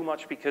capitalism too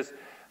much, because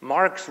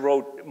Marx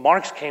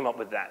came up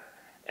with that.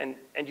 And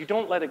you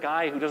don't let a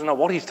guy who doesn't know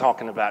what he's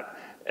talking about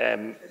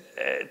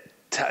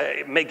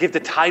give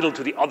the title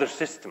to the other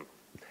system.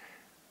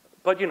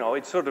 But, you know,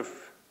 it's sort of,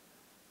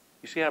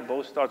 you see how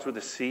both starts with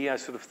a C? I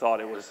sort of thought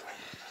it was,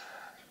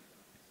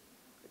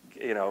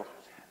 you know,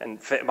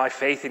 and my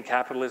faith in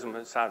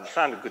capitalism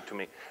sounded good to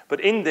me. But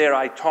in there,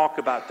 I talk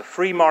about the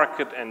free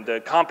market and the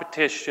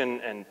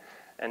competition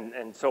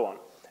and so on.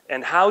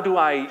 And how do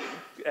I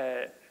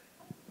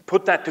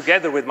put that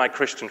together with my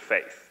Christian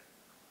faith?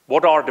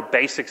 What are the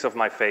basics of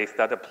my faith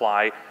that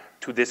apply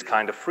to this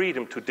kind of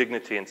freedom, to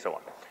dignity, and so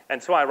on?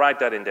 And so I write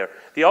that in there.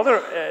 The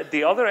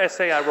other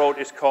essay I wrote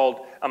is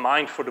called A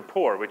Mind for the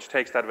Poor, which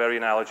takes that very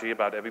analogy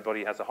about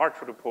everybody has a heart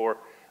for the poor,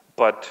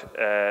 but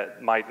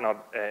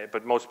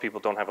but most people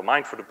don't have a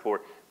mind for the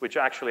poor, which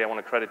actually I want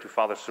to credit to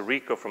Father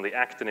Sirico from the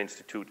Acton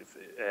Institute,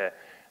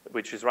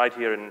 which is right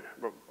here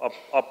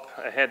up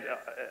ahead,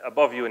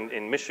 above you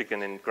in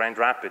Michigan, in Grand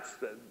Rapids.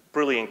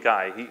 Brilliant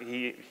guy.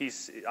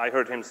 I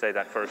heard him say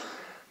that first.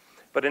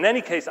 But in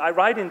any case, I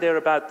write in there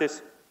about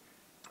this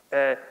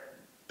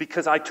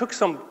because I took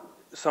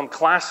some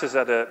classes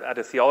at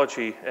a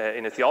theology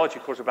in a theology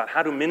course about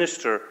how to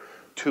minister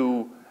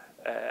to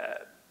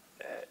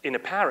in a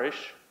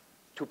parish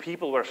to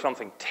people where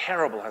something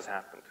terrible has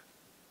happened,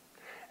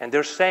 and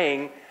they're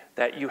saying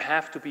that you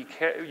have to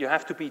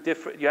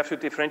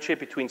differentiate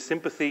between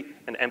sympathy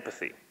and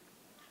empathy.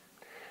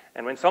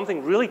 And when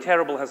something really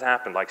terrible has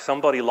happened, like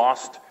somebody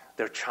lost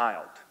their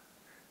child,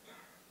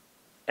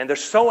 and they're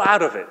so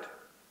out of it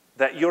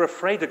that you're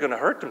afraid they're going to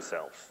hurt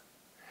themselves,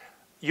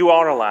 you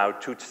are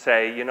allowed to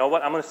say, you know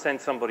what, I'm going to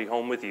send somebody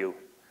home with you,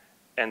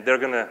 and they're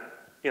going to,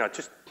 you know,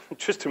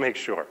 just to make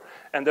sure,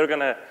 and they're going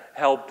to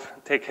help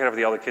take care of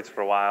the other kids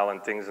for a while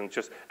and things,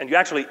 and you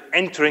actually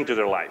enter into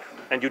their life,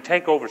 and you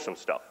take over some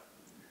stuff.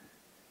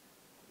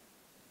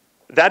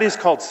 That is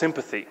called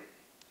sympathy.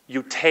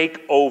 You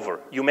take over.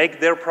 You make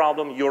their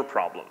problem your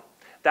problem.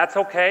 That's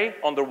okay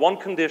under one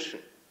condition.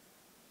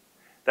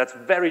 That's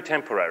very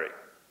temporary.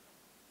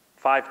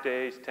 5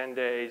 days, 10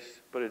 days,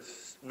 but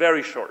it's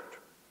very short.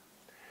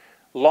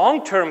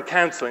 Long-term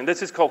counseling,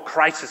 this is called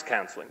crisis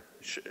counseling.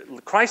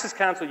 Crisis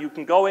counseling, you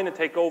can go in and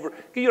take over.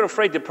 You're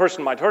afraid the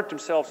person might hurt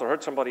themselves or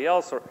hurt somebody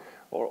else,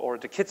 or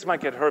the kids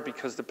might get hurt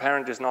because the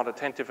parent is not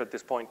attentive at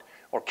this point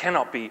or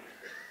cannot be.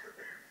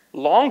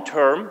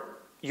 Long-term,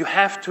 you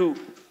have to,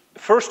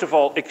 first of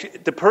all,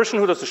 the person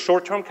who does the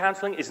short-term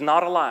counseling is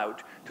not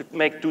allowed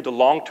to do the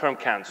long-term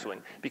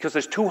counseling because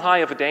there's too high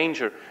of a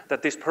danger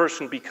that this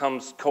person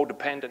becomes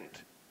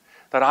codependent.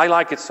 That I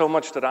like it so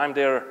much that I'm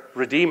their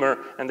redeemer,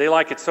 and they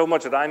like it so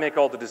much that I make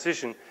all the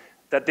decision,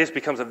 that this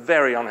becomes a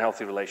very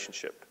unhealthy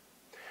relationship.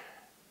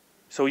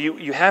 So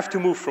you have to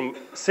move from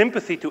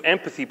sympathy to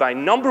empathy by,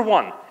 number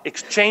one,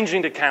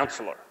 exchanging the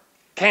counselor.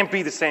 Can't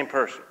be the same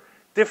person.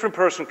 Different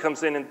person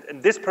comes in,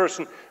 and this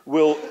person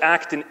will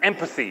act in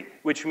empathy,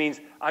 which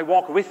means I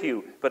walk with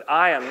you, but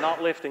I am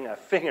not lifting a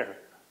finger.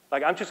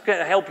 Like, I'm just going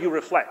to help you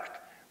reflect.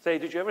 Say,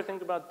 did you ever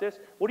think about this?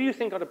 What do you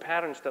think are the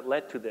patterns that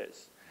led to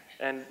this?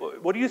 And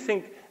what do you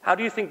think, how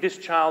do you think this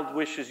child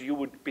wishes you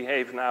would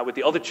behave now with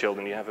the other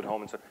children you have at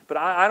home? And so, but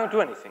I don't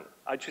do anything.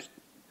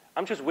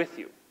 I'm just with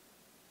you.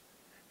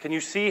 Can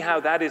you see how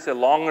that is a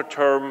longer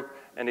term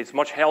and it's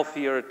much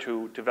healthier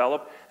to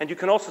develop? And you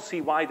can also see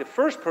why the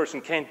first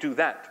person can't do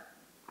that.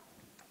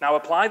 Now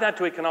apply that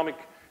to economic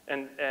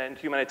and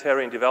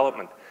humanitarian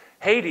development.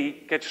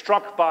 Haiti gets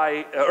struck by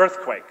an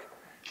earthquake,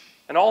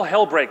 and all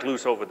hell breaks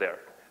loose over there.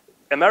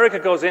 America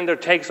goes in there,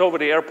 takes over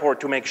the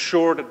airport to make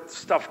sure that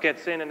stuff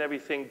gets in and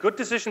everything. Good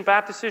decision,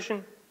 bad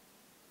decision?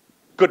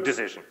 Good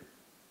decision.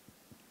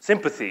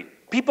 Sympathy.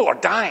 People are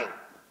dying.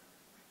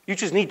 You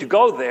just need to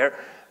go there,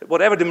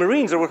 whatever the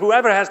Marines or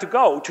whoever has to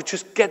go, to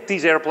just get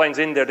these airplanes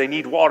in there. They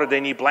need water, they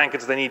need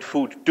blankets, they need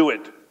food. Do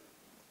it.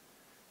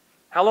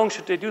 How long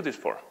should they do this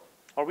for?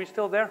 Are we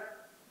still there?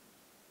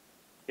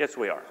 Yes,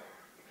 we are.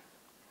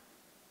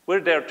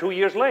 We're there 2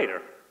 years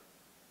later.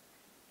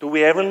 Do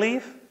we ever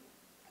leave?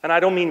 And I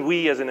don't mean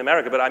we as in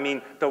America, but I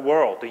mean the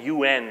world, the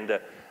UN.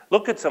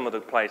 Look at some of the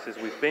places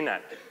we've been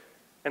at,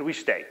 and we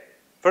stay.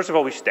 First of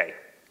all, we stay.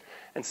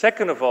 And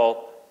second of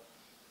all,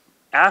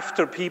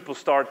 after people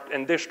start,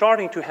 and they're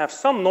starting to have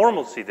some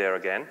normalcy there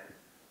again,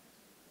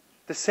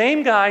 the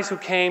same guys who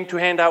came to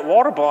hand out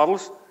water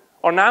bottles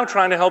are now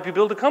trying to help you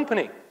build a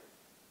company.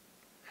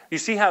 You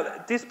see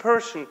how this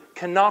person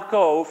cannot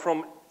go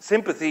from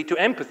sympathy to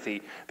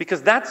empathy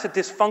because that's a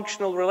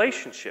dysfunctional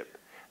relationship.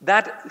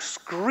 That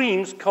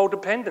screams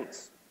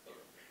codependence.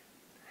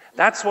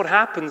 That's what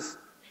happens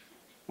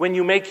when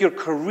you make your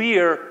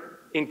career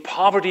in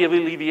poverty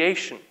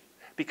alleviation,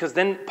 because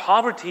then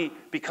poverty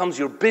becomes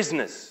your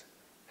business.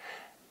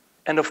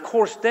 And of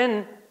course,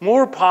 then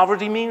more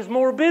poverty means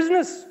more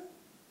business.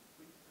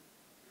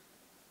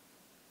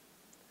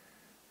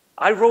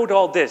 I wrote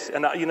all this,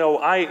 and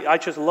I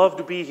just love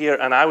to be here,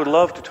 and I would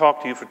love to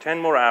talk to you for 10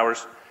 more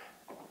hours.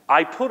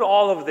 I put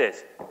all of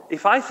this.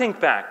 If I think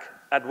back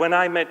at when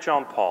I met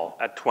John Paul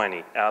at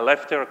 20, I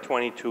left there at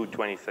 22,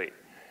 23.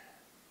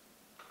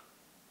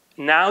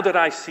 Now that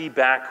I see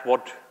back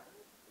what,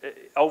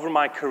 over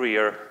my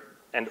career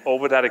and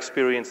over that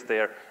experience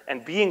there,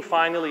 and being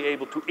finally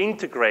able to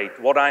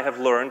integrate what I have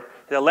learned,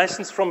 the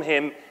lessons from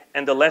him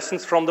and the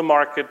lessons from the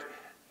market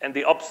and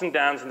the ups and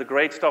downs and the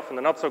great stuff and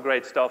the not so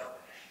great stuff,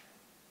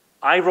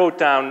 I wrote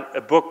down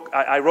a book.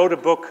 I wrote a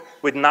book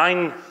with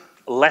 9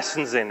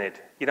 lessons in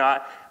it. You know,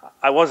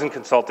 I wasn't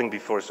consulting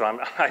before, so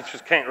I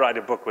just can't write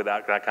a book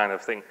without that kind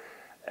of thing.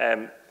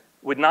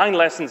 With 9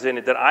 lessons in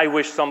it that I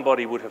wish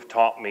somebody would have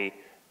taught me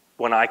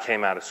when I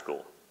came out of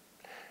school.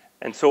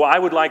 And so I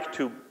would like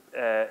to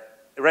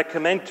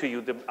recommend to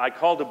you, I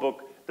call the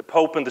book The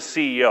Pope and the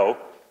CEO,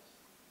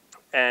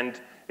 and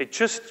it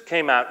just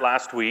came out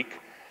last week,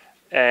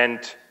 and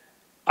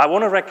I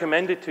want to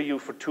recommend it to you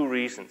for 2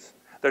 reasons.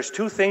 There's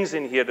 2 things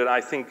in here that I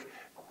think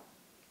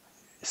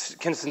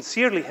can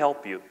sincerely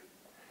help you.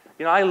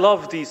 You know, I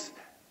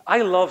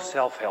love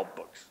self-help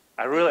books.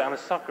 I'm a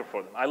sucker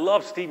for them. I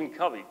love Stephen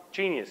Covey,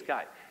 genius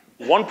guy.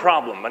 One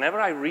problem, whenever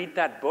I read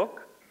that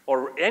book,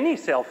 or any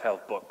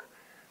self-help book,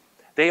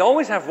 they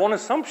always have one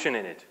assumption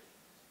in it.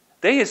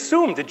 They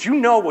assume that you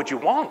know what you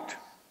want,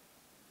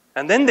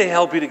 and then they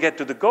help you to get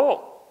to the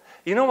goal.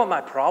 You know what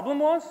my problem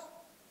was?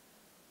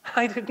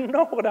 I didn't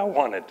know what I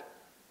wanted.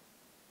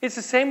 It's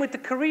the same with the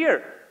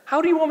career.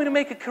 How do you want me to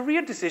make a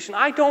career decision?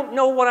 I don't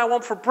know what I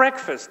want for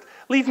breakfast.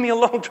 Leave me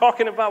alone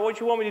talking about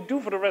what you want me to do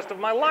for the rest of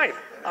my life.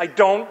 I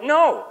don't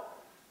know.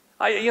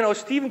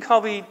 Stephen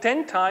Covey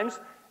 10 times,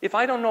 if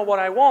I don't know what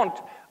I want,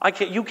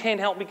 you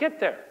can't help me get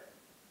there.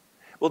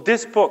 Well,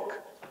 this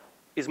book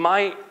is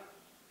my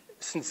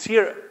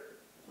sincere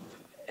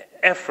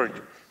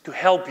effort to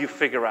help you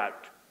figure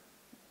out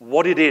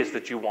what it is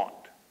that you want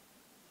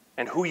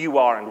and who you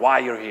are and why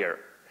you're here.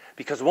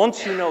 Because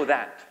once you know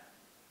that,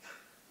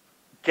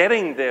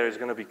 getting there is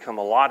going to become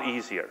a lot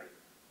easier.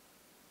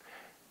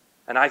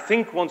 And I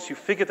think once you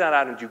figure that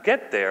out and you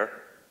get there,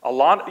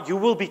 you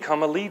will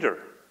become a leader.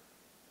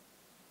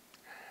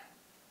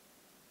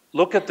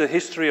 Look at the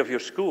history of your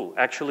school.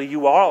 Actually,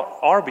 you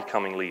are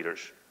becoming leaders.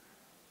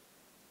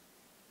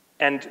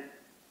 And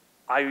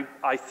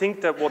I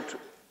think that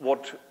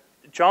what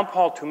John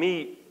Paul, to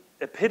me,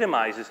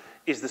 epitomizes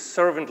is the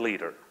servant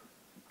leader.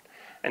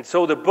 And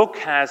so the book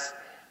has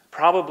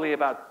probably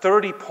about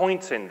 30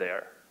 points in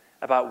there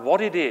about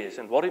what it is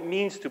and what it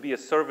means to be a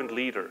servant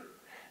leader.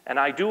 And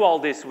I do all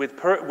this with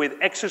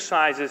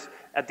exercises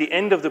at the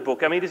end of the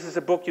book. I mean, this is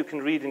a book you can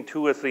read in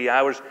 2 or 3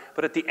 hours,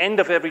 but at the end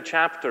of every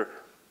chapter,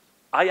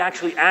 I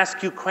actually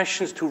ask you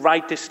questions to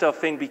write this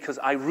stuff in, because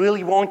I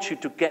really want you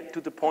to get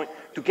to the point,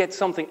 to get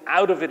something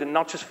out of it and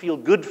not just feel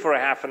good for a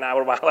half an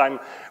hour while I'm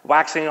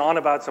waxing on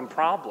about some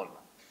problem.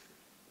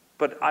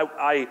 But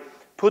I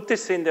put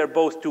this in there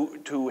both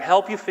to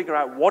help you figure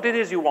out what it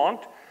is you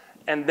want,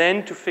 and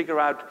then to figure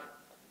out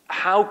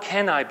how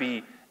can I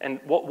be,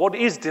 and what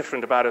is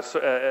different about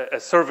a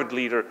servant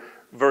leader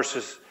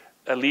versus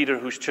a leader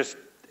who's just,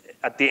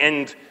 at the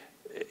end,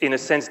 in a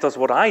sense, does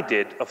what I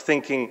did, of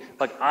thinking,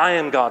 like, I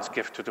am God's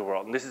gift to the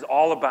world, and this is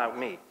all about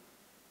me.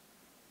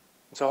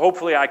 So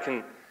hopefully I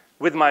can,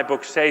 with my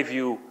book, save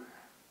you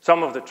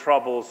some of the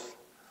troubles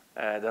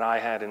that I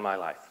had in my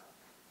life.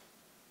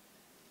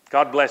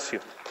 God bless you.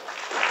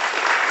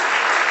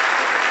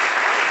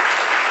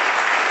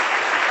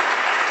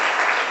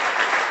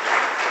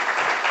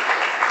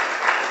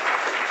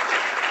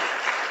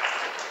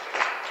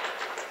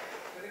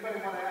 Anybody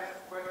want to ask a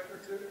question or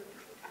two?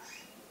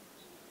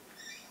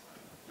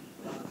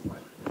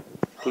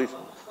 Please.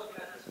 Just looking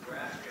at this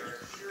graph here,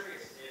 I'm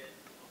curious if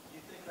you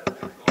think that the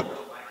goal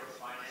of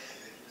microfinancing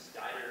is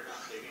misguided or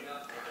not big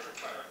enough, or to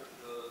try to put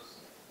those.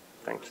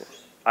 Thank you.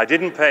 I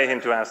didn't pay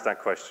him to ask that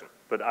question,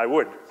 but I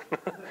would.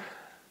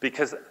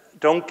 Because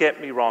don't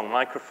get me wrong,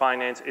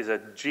 microfinance is a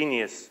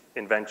genius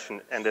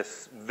invention and a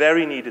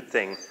very needed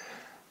thing,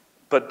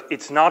 but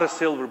it's not a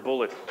silver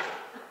bullet.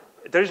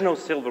 There's no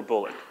silver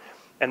bullet.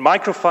 And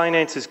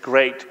microfinance is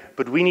great,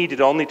 but we need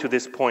it only to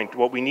this point.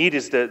 What we need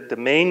is the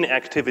main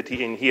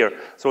activity in here.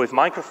 So if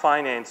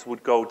microfinance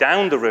would go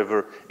down the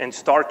river and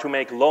start to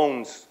make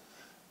loans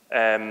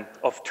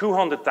of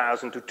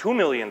 $200,000 to $2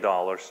 million,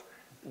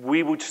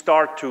 we would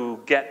start to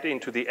get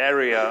into the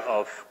area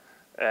of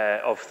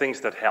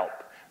things that help.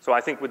 So I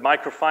think with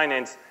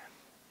microfinance,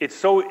 it's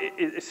so,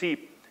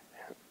 see,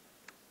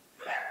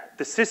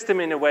 the system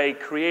in a way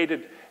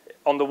created,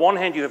 on the one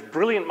hand, you have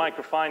brilliant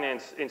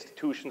microfinance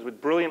institutions with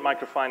brilliant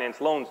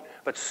microfinance loans,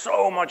 but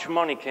so much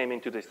money came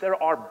into this.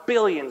 There are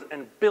billions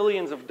and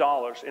billions of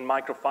dollars in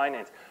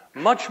microfinance,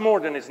 much more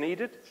than is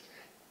needed.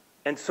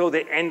 And so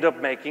they end up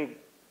making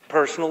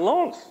personal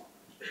loans,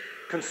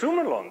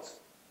 consumer loans.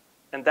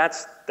 And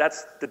that's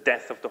the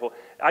death of the whole.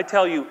 I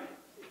tell you,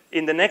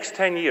 in the next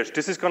 10 years,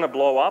 this is going to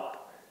blow up.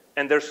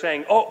 And they're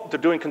saying, oh,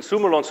 they're doing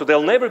consumer loans, so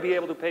they'll never be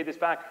able to pay this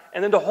back.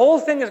 And then the whole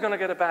thing is going to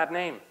get a bad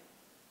name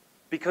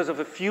because of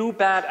a few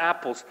bad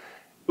apples.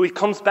 It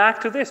comes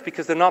back to this,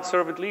 because they're not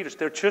servant leaders.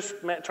 They're just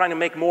trying to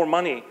make more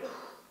money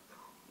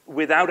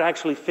without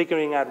actually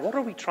figuring out, what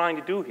are we trying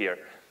to do here?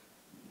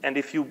 And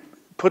if you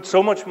put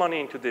so much money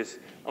into this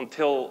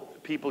until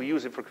people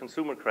use it for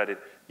consumer credit,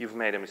 you've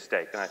made a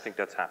mistake. And I think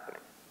that's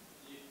happening.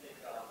 Do you think,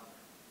 I know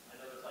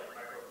there's like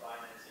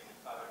microfinancing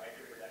and private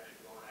equity would actually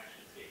go and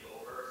actually take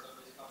over some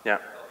of these companies? Yeah.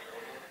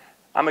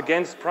 I'm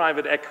against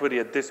private equity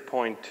at this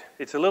point.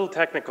 It's a little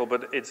technical,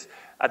 but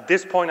at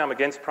this point I'm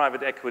against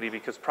private equity,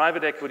 because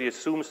private equity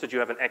assumes that you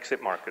have an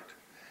exit market.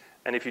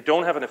 And if you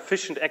don't have an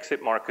efficient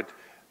exit market,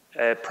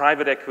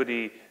 private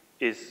equity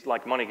is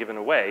like money given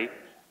away.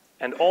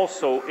 And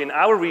also, in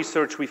our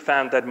research, we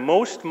found that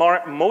most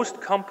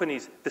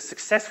companies, the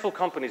successful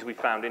companies we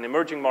found in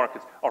emerging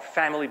markets, are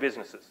family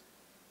businesses.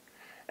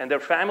 And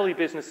they're family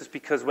businesses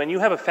because when you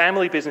have a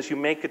family business, you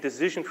make a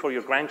decision for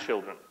your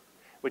grandchildren,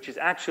 which is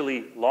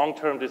actually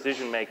long-term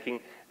decision-making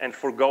and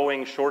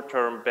foregoing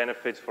short-term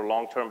benefits for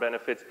long-term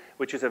benefits,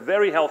 which is a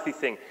very healthy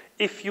thing.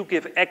 If you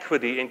give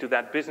equity into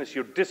that business,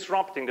 you're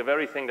disrupting the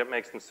very thing that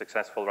makes them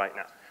successful right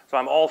now. So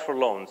I'm all for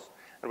loans.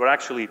 And we're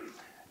actually,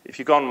 if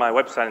you go on my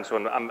website and so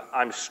on,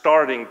 I'm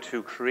starting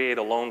to create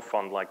a loan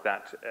fund like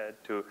that,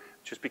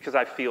 just because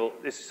I feel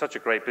this is such a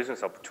great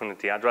business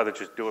opportunity. I'd rather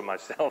just do it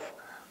myself.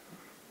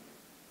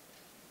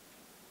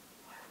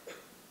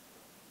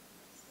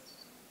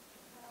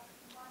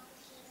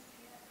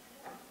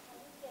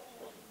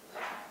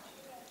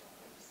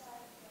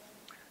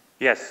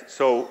 Yes,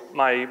 so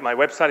my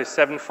website is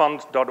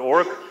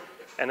sevenfund.org,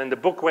 and then the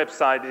book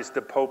website is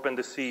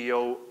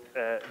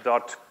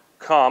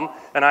thepopeandtheceo.com,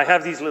 and I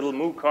have these little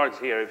moo cards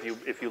here,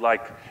 if you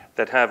like,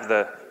 that have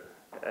the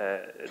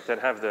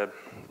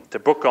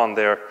book on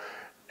there,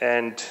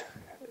 and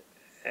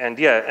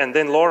yeah, and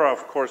then Laura,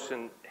 of course,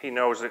 and he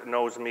knows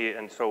me,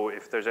 and so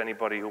if there's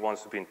anybody who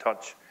wants to be in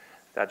touch,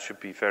 that should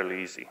be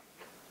fairly easy.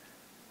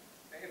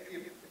 If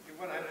you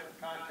want to have some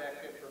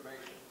contact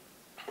information,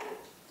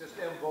 just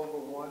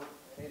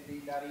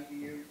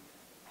mvogel1nd.edu,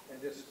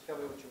 and just tell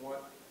me what you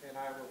want, and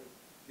I will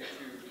get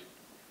you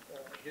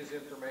his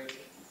information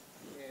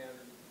and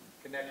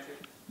connect you.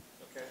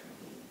 Okay.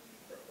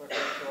 Okay,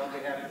 so I'll be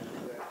happy to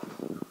do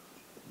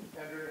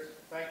that. Andreas,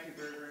 thank you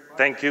very, very much.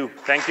 Thank you.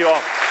 Thank you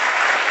all.